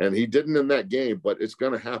 And he didn't in that game, but it's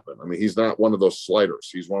going to happen. I mean, he's not one of those sliders.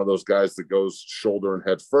 He's one of those guys that goes shoulder and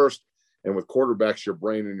head first. And with quarterbacks, your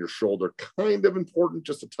brain and your shoulder kind of important,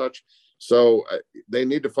 just a touch. So they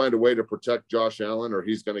need to find a way to protect Josh Allen, or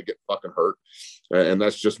he's going to get fucking hurt. And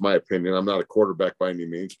that's just my opinion. I'm not a quarterback by any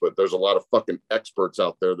means, but there's a lot of fucking experts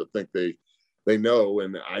out there that think they know.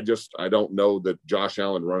 And I don't know that Josh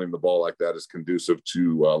Allen running the ball like that is conducive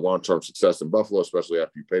to long-term success in Buffalo, especially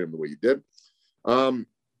after you paid him the way you did.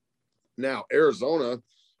 Now, Arizona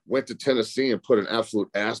went to Tennessee and put an absolute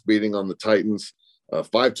ass beating on the Titans.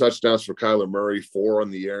 5 touchdowns for Kyler Murray, 4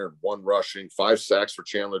 on the air, and 1 rushing, 5 sacks for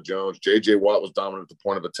Chandler Jones. J.J. Watt was dominant at the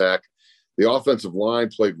point of attack. The offensive line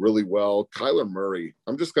played really well. Kyler Murray,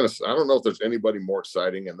 I don't know if there's anybody more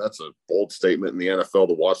exciting, and that's a bold statement in the NFL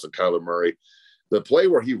to watch than Kyler Murray. The play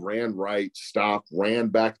where he ran right, stopped, ran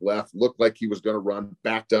back left, looked like he was going to run,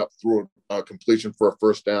 backed up, threw a completion for a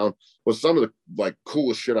first down, was some of the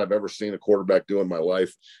coolest shit I've ever seen a quarterback do in my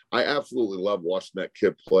life. I absolutely love watching that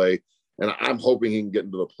kid play, and I'm hoping he can get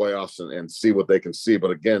into the playoffs and see what they can see.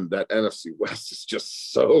 But again, that NFC West is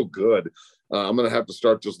just so good. I'm going to have to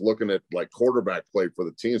start just looking at quarterback play for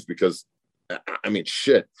the teams, because I mean,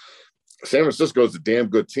 shit, San Francisco is a damn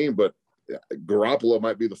good team, but Garoppolo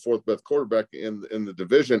might be the 4th best quarterback in the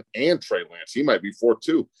division, and Trey Lance, he might be 4th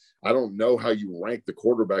too. I don't know how you rank the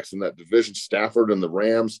quarterbacks in that division. Stafford and the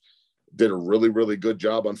Rams did a really, really good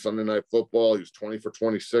job on Sunday Night Football. He was 20 for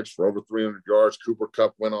 26 for over 300 yards. Cooper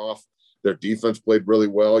Kupp went off. Their defense played really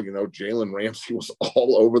well. Jalen Ramsey was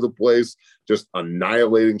all over the place, just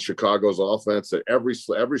annihilating Chicago's offense. At every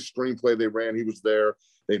screenplay they ran, he was there.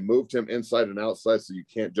 They moved him inside and outside, so you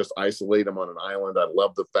can't just isolate him on an island. I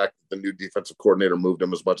love the fact that the new defensive coordinator moved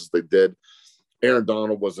him as much as they did. Aaron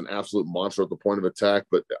Donald was an absolute monster at the point of attack,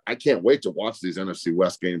 but I can't wait to watch these NFC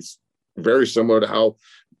West games. Very similar to how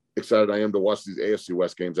excited I am to watch these AFC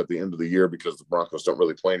West games at the end of the year, because the Broncos don't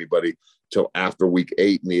really play anybody till after week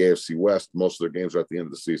 8 in the AFC West. Most of their games are at the end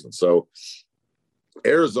of the season. So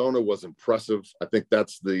Arizona was impressive. I think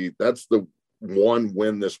that's the one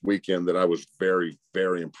win this weekend that I was very,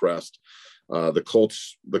 very impressed. The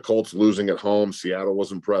Colts losing at home. Seattle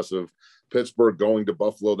was impressive. Pittsburgh going to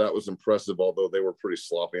Buffalo, that was impressive, although they were pretty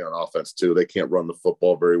sloppy on offense too. They can't run the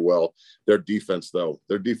football very well. Their defense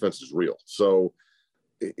is real. So,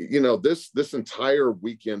 this entire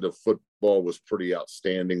weekend of football was pretty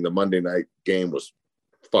outstanding. The Monday night game was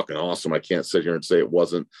fucking awesome. I can't sit here and say it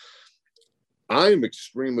wasn't. I am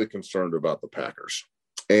extremely concerned about the Packers.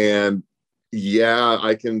 And yeah,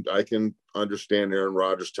 I can understand Aaron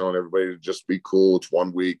Rodgers telling everybody to just be cool. It's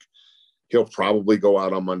 1 week. He'll probably go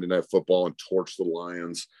out on Monday Night Football and torch the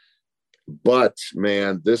Lions. But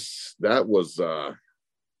man, that was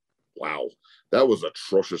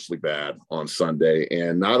atrociously bad on Sunday.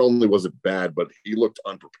 And not only was it bad, but he looked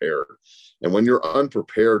unprepared. And when you're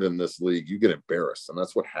unprepared in this league, you get embarrassed. And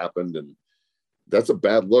that's what happened. And that's a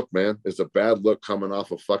bad look, man. It's a bad look coming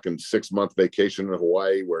off a fucking 6-month vacation in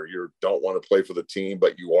Hawaii where you don't want to play for the team,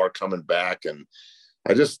 but you are coming back. And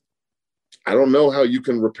I don't know how you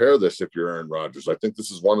can repair this if you're Aaron Rodgers. I think this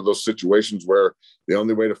is one of those situations where the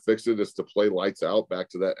only way to fix it is to play lights out back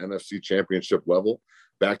to that NFC Championship level.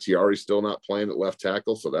 Bakhtiari's still not playing at left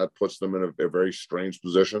tackle, so that puts them in a very strange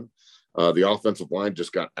position. The offensive line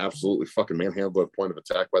just got absolutely fucking manhandled at point of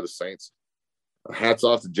attack by the Saints. Hats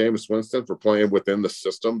off to Jameis Winston for playing within the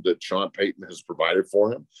system that Sean Payton has provided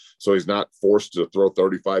for him. So he's not forced to throw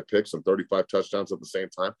 35 picks and 35 touchdowns at the same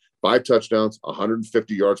time. 5 touchdowns,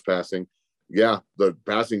 150 yards passing. Yeah, the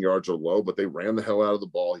passing yards are low, but they ran the hell out of the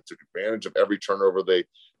ball. He took advantage of every turnover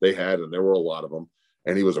they had, and there were a lot of them.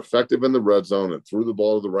 And he was effective in the red zone and threw the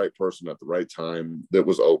ball to the right person at the right time that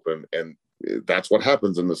was open. And that's what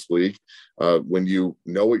happens in this league when you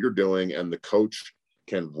know what you're doing and the coach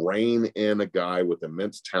can rein in a guy with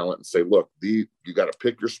immense talent and say, look, you got to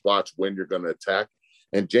pick your spots when you're going to attack.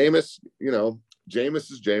 And Jameis,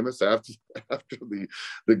 Jameis is Jameis after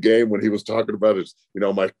the game when he was talking about his,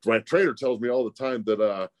 my trainer tells me all the time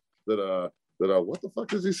that what the fuck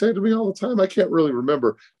does he say to me all the time? I can't really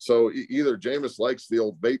remember. So either Jameis likes the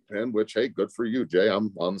old vape pen, which, hey, good for you, Jay.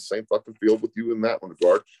 I'm on the same fucking field with you in that one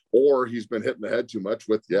regard. Or he's been hitting the head too much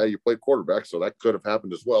with, you played quarterback, so that could have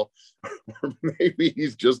happened as well. Or maybe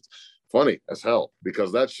he's just funny as hell,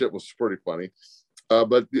 because that shit was pretty funny.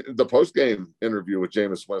 But the post-game interview with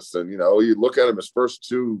Jameis Winston, you look at him his first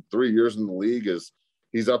 2-3 years in the league is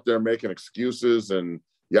he's up there making excuses and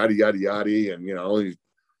yada, yada, yada. And, he's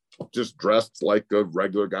just dressed like a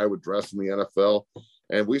regular guy would dress in the NFL.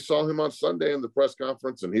 And we saw him on Sunday in the press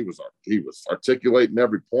conference, and he was articulating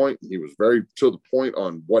every point. He was very to the point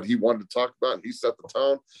on what he wanted to talk about, and he set the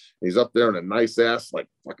tone. He's up there in a nice ass, like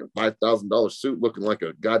fucking $5,000 suit, looking like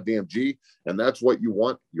a goddamn G. And that's what you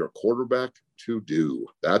want your quarterback to do.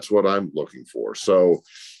 That's what I'm looking for. So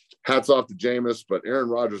hats off to Jameis, but Aaron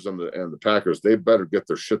Rodgers and the Packers, they better get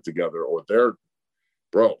their shit together, or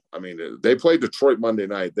they played Detroit Monday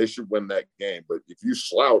night. They should win that game. But if you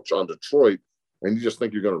slouch on Detroit and you just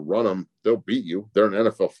think you're going to run them, they'll beat you. They're an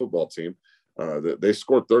NFL football team. They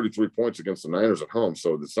scored 33 points against the Niners at home,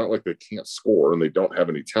 so it's not like they can't score and they don't have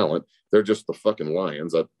any talent. They're just the fucking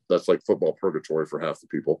Lions. That's like football purgatory for half the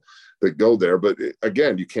people that go there. But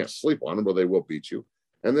again, you can't sleep on them, or they will beat you.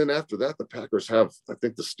 And then after that, the Packers have, I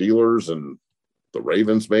think, the Steelers and the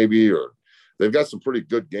Ravens maybe, or they've got some pretty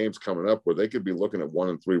good games coming up where they could be looking at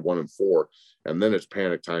 1-3, 1-4, and then it's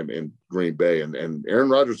panic time in Green Bay. And Aaron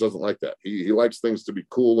Rodgers doesn't like that. He likes things to be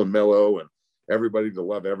cool and mellow and everybody to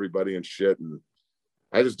love everybody and shit. And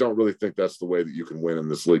I just don't really think that's the way that you can win in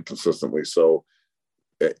this league consistently. So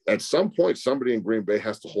at some point, somebody in Green Bay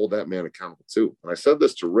has to hold that man accountable too. And I said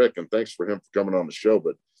this to Rick, and thanks for him for coming on the show.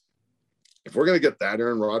 But if we're going to get that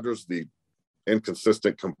Aaron Rodgers, the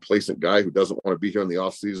inconsistent, complacent guy who doesn't want to be here in the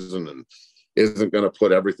offseason and isn't going to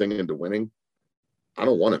put everything into winning, I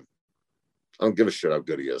don't want him. I don't give a shit how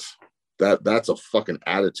good he is. That's a fucking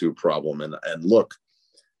attitude problem. And look,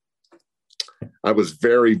 I was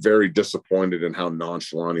very, very disappointed in how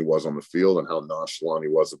nonchalant he was on the field and how nonchalant he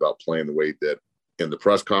was about playing the way he did in the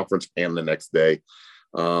press conference and the next day.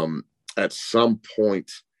 At some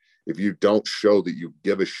point, if you don't show that you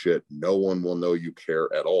give a shit, no one will know you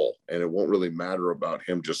care at all. And it won't really matter about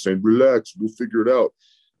him just saying, relax, we'll figure it out.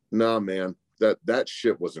 Nah, man, that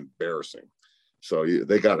shit was embarrassing. So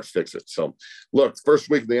they got to fix it. So look, first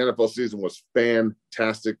week of the NFL season was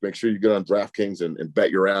fantastic. Make sure you get on DraftKings and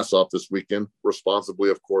bet your ass off this weekend responsibly,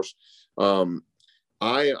 of course. I'm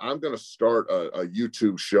going to start a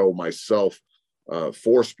YouTube show myself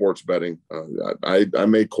for sports betting. I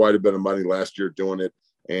made quite a bit of money last year doing it.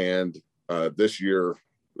 And this year,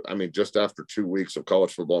 I mean, just after 2 weeks of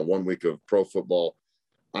college football and 1 week of pro football,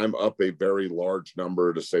 I'm up a very large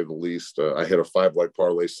number, to say the least. I hit a 5-leg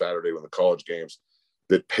parlay Saturday with the college games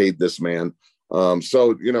that paid this man.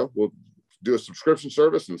 So, we'll do a subscription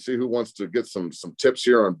service and see who wants to get some tips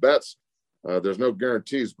here on bets. There's no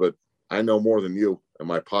guarantees, but I know more than you, and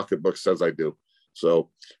my pocketbook says I do. So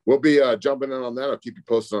we'll be jumping in on that. I'll keep you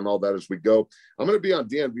posted on all that as we go. I'm going to be on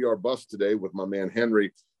DNVR Buffs today with my man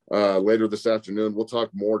Henry later this afternoon. We'll talk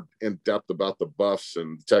more in depth about the Buffs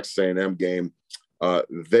and the Texas A&M game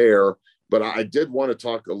there. But I did want to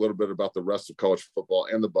talk a little bit about the rest of college football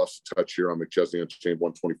and the Buffs touch here on McChesney Unchained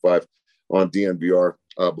 125 on DNVR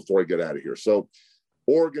before I get out of here. So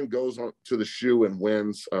Oregon goes on to the shoe and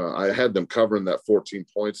wins. I had them covering that 14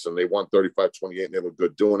 points, and they won 35-28, and they look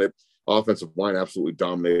good doing it. Offensive line absolutely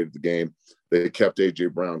dominated the game. They kept A.J.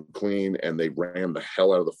 Brown clean, and they ran the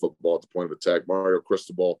hell out of the football at the point of attack. Mario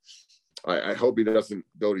Cristobal, I hope he doesn't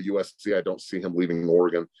go to USC. I don't see him leaving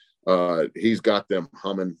Oregon. He's got them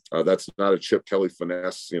humming. That's not a Chip Kelly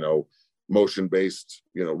finesse, motion-based,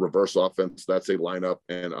 reverse offense. That's a lineup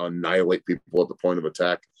and annihilate people at the point of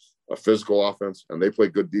attack. A physical offense, and they play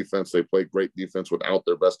good defense. They play great defense without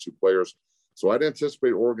their best two players. So I'd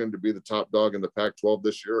anticipate Oregon to be the top dog in the Pac-12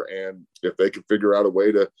 this year. And if they can figure out a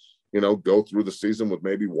way to, go through the season with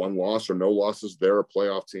maybe one loss or no losses, they're a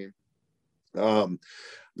playoff team.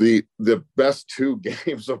 The best two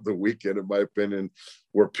games of the weekend, in my opinion,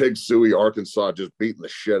 were Pig Suey, Arkansas, just beating the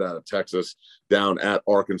shit out of Texas down at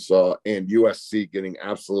Arkansas, and USC getting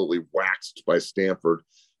absolutely waxed by Stanford.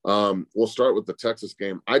 We'll start with the Texas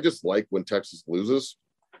game. I just like when Texas loses.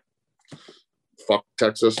 Fuck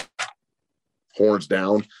Texas. Horns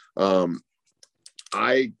down.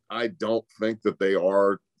 I don't think that they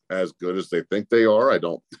are as good as they think they are. I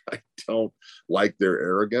don't like their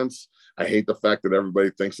arrogance. I hate the fact that everybody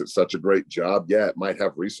thinks it's such a great job. Yeah, it might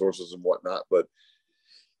have resources and whatnot, but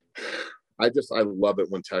I love it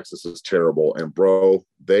when Texas is terrible. And bro,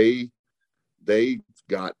 they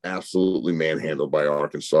got absolutely manhandled by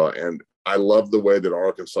Arkansas. And I love the way that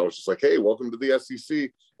Arkansas was just like, hey, welcome to the SEC.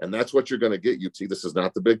 And that's what you're going to get, UT. This is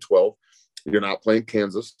not the Big 12. You're not playing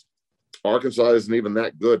Kansas. Arkansas isn't even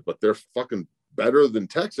that good, but they're fucking better than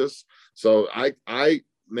Texas. So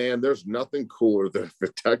man, there's nothing cooler than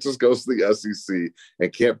if Texas goes to the SEC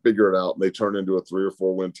and can't figure it out, and they turn into a 3 or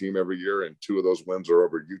 4 win team every year, and 2 of those wins are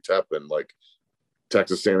over UTEP and like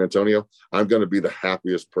Texas San Antonio. I'm going to be the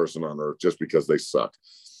happiest person on earth just because they suck.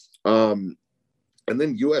 And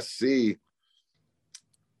then USC,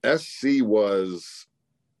 SC was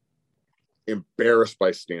embarrassed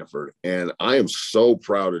by Stanford, and I am so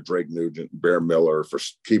proud of Drake Nugent and Bear Miller for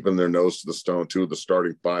keeping their nose to the stone. 2 of the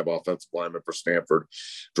starting 5 offensive linemen for Stanford.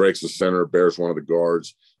 Drake's the center, Bear's one of the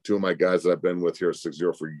guards. 2 of my guys that I've been with here at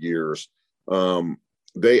 6-0 for years.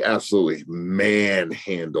 They absolutely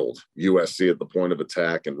manhandled USC at the point of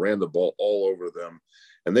attack and ran the ball all over them.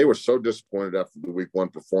 And they were so disappointed after the week 1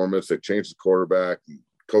 performance. They changed the quarterback, and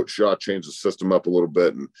Coach Shaw changed the system up a little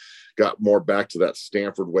bit and got more back to that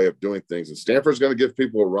Stanford way of doing things. And Stanford's going to give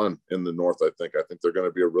people a run in the North, I think. I think they're going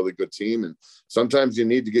to be a really good team. And sometimes you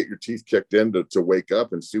need to get your teeth kicked in to wake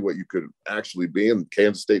up and see what you could actually be. And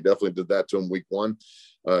Kansas State definitely did that to them week 1.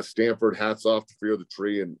 Stanford, hats off to Fear the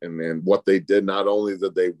Tree and what they did. Not only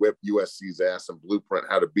did they whip USC's ass and blueprint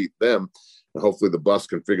how to beat them, and hopefully the Buffs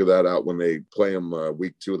can figure that out when they play them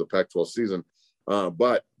week 2 of the Pac-12 season.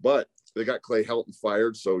 But they got Clay Helton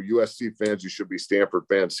fired. So USC fans, you should be Stanford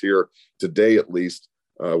fans here today, at least,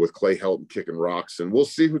 with Clay Helton kicking rocks. And we'll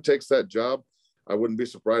see who takes that job. I wouldn't be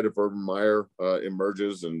surprised if Urban Meyer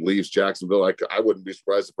emerges and leaves Jacksonville. I wouldn't be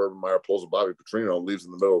surprised if Urban Meyer pulls a Bobby Petrino and leaves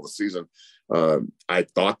in the middle of the season. I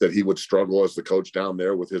thought that he would struggle as the coach down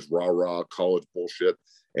there with his rah-rah college bullshit,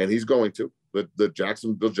 and he's going to. The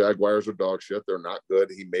Jacksonville Jaguars are dog shit. They're not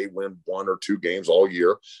good. He may win 1 or 2 games all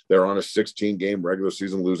year. They're on a 16-game regular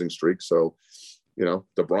season losing streak. So,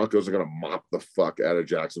 the Broncos are going to mop the fuck out of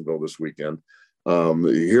Jacksonville this weekend.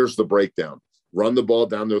 Here's the breakdown. Run the ball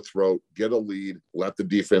down their throat, get a lead, let the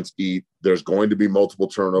defense eat. There's going to be multiple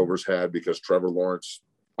turnovers had because Trevor Lawrence,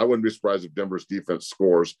 I wouldn't be surprised if Denver's defense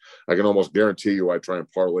scores. I can almost guarantee you I try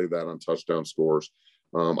and parlay that on touchdown scores.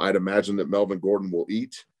 I'd imagine that Melvin Gordon will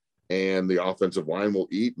eat, and the offensive line will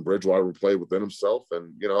eat, and Bridgewater will play within himself.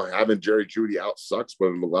 And, having Jerry Jeudy out sucks,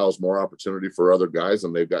 but it allows more opportunity for other guys,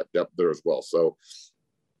 and they've got depth there as well. So,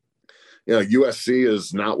 USC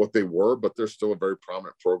is not what they were, but they're still a very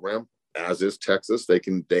prominent program, as is Texas.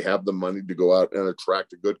 They have the money to go out and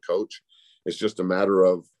attract a good coach. It's just a matter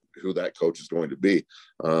of, who that coach is going to be.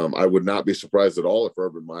 I would not be surprised at all if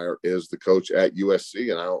Urban Meyer is the coach at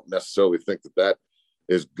USC, and I don't necessarily think that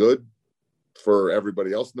is good for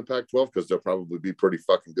everybody else in the Pac-12 because they'll probably be pretty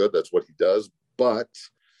fucking good. That's what he does. But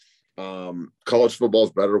college football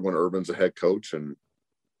is better when Urban's a head coach, and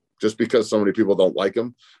just because so many people don't like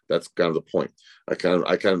him, that's kind of the point. I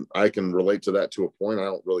can relate to that to a point. I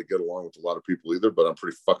don't really get along with a lot of people either, but I'm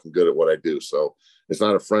pretty fucking good at what I do. So it's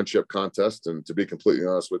not a friendship contest. And to be completely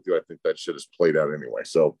honest with you, I think that shit is played out anyway.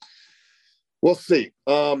 So we'll see.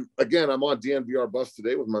 Again, I'm on DNVR Bus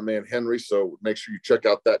today with my man Henry. So make sure you check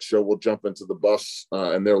out that show. We'll jump into the Bus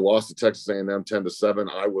and their loss to Texas A&M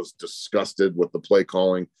 10-7. I was disgusted with the play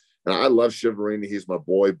calling. And I love Shiverini. He's my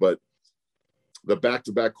boy, but the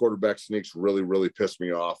back-to-back quarterback sneaks really, really pissed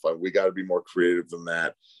me off. We got to be more creative than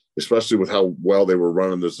that, especially with how well they were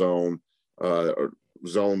running the zone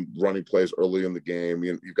running plays early in the game.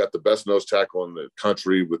 You've got the best nose tackle in the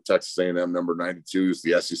country with Texas A&M, number 92, is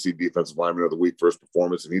the SEC Defensive Lineman of the Week for his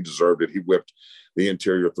performance, and he deserved it. He whipped the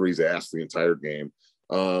interior three's ass the entire game.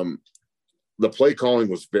 The play calling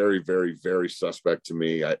was very, very, very suspect to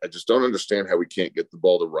me. I just don't understand how we can't get the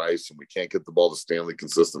ball to Rice and we can't get the ball to Stanley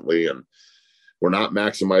consistently, and we're not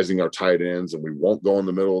maximizing our tight ends, and we won't go in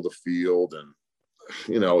the middle of the field. And,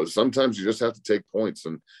 sometimes you just have to take points.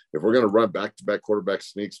 And if we're going to run back-to-back quarterback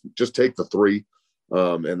sneaks, just take the 3.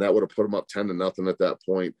 And that would have put them up 10-0 at that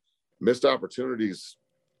point. Missed opportunities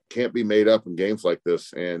can't be made up in games like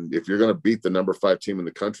this. And if you're going to beat the number 5 team in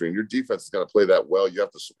the country and your defense is going to play that well, you have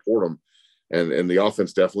to support them. And the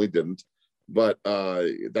offense definitely didn't. But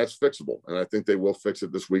that's fixable, and I think they will fix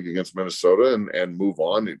it this week against Minnesota and move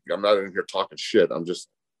on. I'm not in here talking shit. I'm just,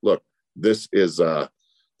 look, this is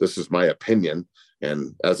my opinion,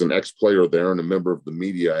 and as an ex-player there and a member of the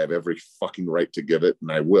media, I have every fucking right to give it,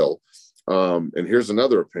 and I will. And here's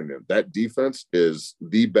another opinion. That defense is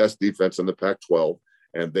the best defense in the Pac-12,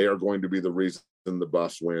 and they are going to be the reason the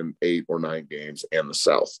Buffs win 8 or 9 games in the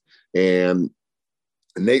South. And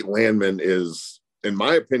Nate Landman is, in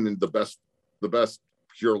my opinion, the best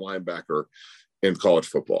pure linebacker in college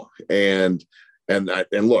football. And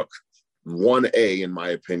look, 1A, in my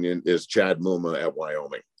opinion, is Chad Muma at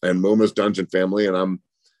Wyoming. And Muma's Dungeon Family, and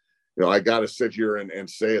I got to sit here and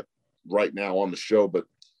say it right now on the show, but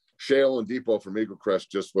Shea Oladipo from Eagle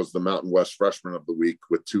Crest just was the Mountain West Freshman of the Week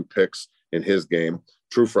with 2 picks in his game,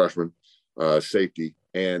 true freshman, safety.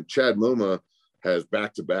 And Chad Muma has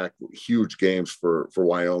back-to-back huge games for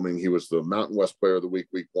Wyoming. He was the Mountain West Player of the Week,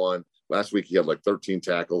 week 1. Last week, he had like 13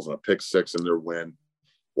 tackles and a pick 6 in their win.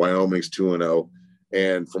 Wyoming's 2-0.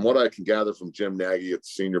 And from what I can gather from Jim Nagy at the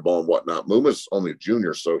Senior Bowl and whatnot, Muma's only a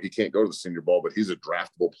junior, so he can't go to the Senior Bowl, but he's a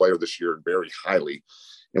draftable player this year and very highly.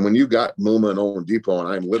 And when you got Muma and Oladipo, and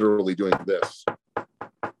I'm literally doing this,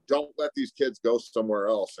 don't let these kids go somewhere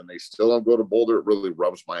else, and they still don't go to Boulder. It really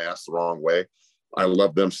rubs my ass the wrong way. I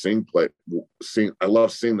love them I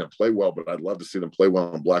love seeing them play well, but I'd love to see them play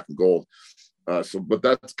well in black and gold. But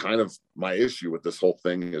that's kind of my issue with this whole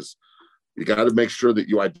thing is you got to make sure that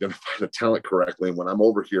you identify the talent correctly. And when I'm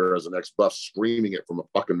over here as an ex-Buff screaming it from a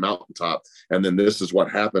fucking mountaintop, and then this is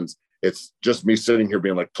what happens, it's just me sitting here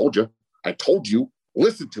being like, I told you,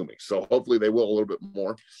 listen to me. So hopefully they will a little bit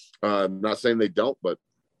more. I'm not saying they don't, but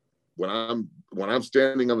when I'm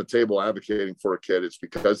standing on the table advocating for a kid, it's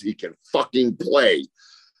because he can fucking play.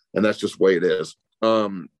 And that's just the way it is.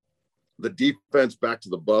 The defense back to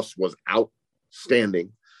the Buffs was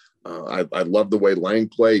outstanding. I love the way Lang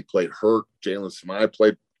played. He played hurt. Jalen Smythe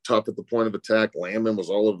played tough at the point of attack. Landman was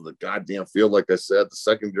all over the goddamn field, like I said. The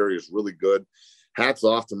secondary is really good. Hats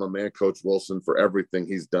off to my man, Coach Wilson, for everything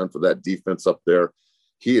he's done for that defense up there.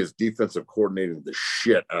 He is defensive coordinating the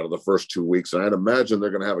shit out of the first 2 weeks. And I'd imagine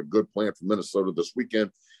they're going to have a good plan for Minnesota this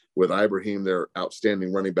weekend with Ibrahim, their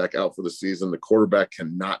outstanding running back, out for the season. The quarterback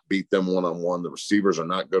cannot beat them one-on-one. The receivers are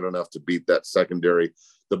not good enough to beat that secondary.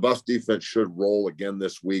 The Buffs defense should roll again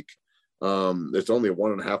this week. It's only a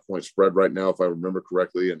 1.5 point spread right now, if I remember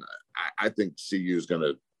correctly. And I think CU is going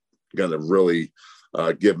to really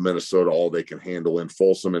give Minnesota all they can handle in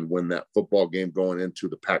Folsom and win that football game going into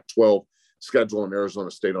the Pac-12 schedule in Arizona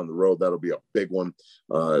State on the road. That'll be a big one.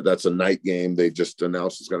 That's a night game. They just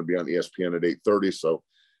announced it's going to be on ESPN at 8:30. So,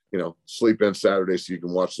 sleep in Saturday so you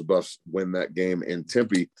can watch the Buffs win that game in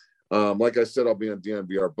Tempe. Like I said, I'll be on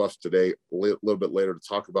DNVR Buffs today, a little bit later, to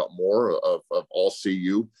talk about more of all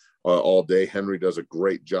CU all day. Henry does a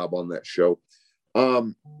great job on that show.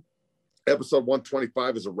 Episode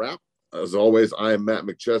 125 is a wrap. As always, I am Matt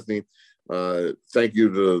McChesney. Thank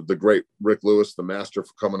you to the great Rick Lewis, the master,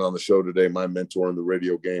 for coming on the show today, my mentor in the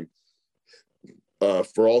radio game,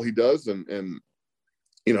 for all he does. And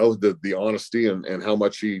the honesty and how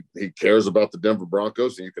much he cares about the Denver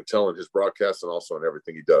Broncos, and you can tell in his broadcast and also in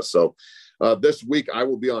everything he does. So this week I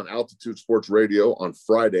will be on Altitude Sports Radio on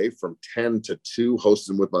Friday from 10 to 2,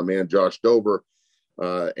 hosting with my man Josh Dover.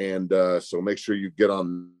 So make sure you get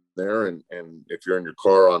on there, and if you're in your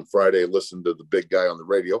car on Friday, listen to the big guy on the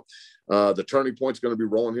radio. The Turning Point's going to be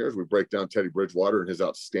rolling here as we break down Teddy Bridgewater and his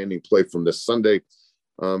outstanding play from this Sunday.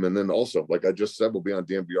 And then also, like I just said, we'll be on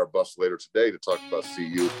DNVR Bus later today to talk about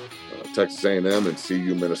CU, Texas A&M, and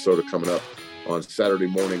CU Minnesota coming up on Saturday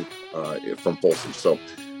morning from Folsom. So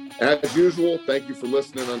as usual, thank you for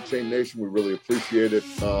listening on Chain Nation. We really appreciate it.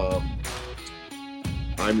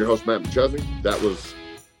 I'm your host, Matt McChesney. That was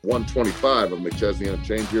 125 of McChesney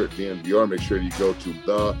Unchained here at DNVR. Make sure you go to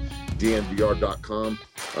thednvr.com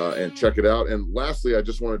and check it out. And lastly, I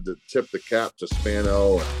just wanted to tip the cap to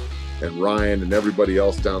Spano and Ryan and everybody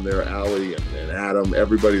else down there, Allie and Adam,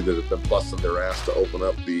 everybody that have been busting their ass to open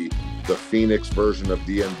up the Phoenix version of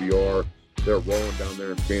DNVR. They're rolling down there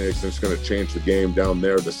in Phoenix, and it's going to change the game down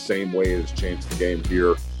there the same way it has changed the game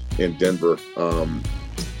here in Denver.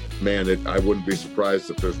 I wouldn't be surprised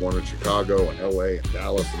if there's one in Chicago and LA and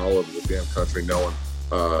Dallas and all over the damn country, knowing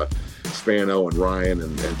Spano and Ryan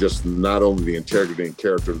and just not only the integrity and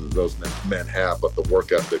character that those men have, but the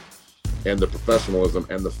work ethic and the professionalism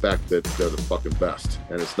and the fact that they're the fucking best.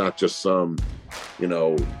 And it's not just some,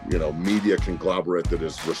 media conglomerate that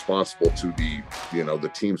is responsible to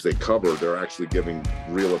the teams they cover. They're actually giving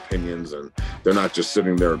real opinions, and they're not just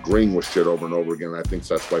sitting there agreeing with shit over and over again. I think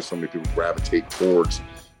that's why so many people gravitate towards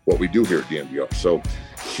what we do here at DNVR. So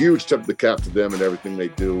huge tip of the cap to them and everything they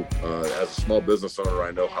do. As a small business owner,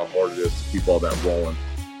 I know how hard it is to keep all that rolling.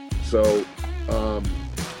 So,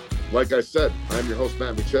 like I said, I'm your host,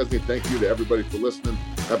 Matt McChesney. Thank you to everybody for listening.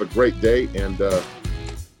 Have a great day, and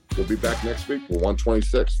we'll be back next week for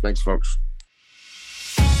 126. Thanks, folks.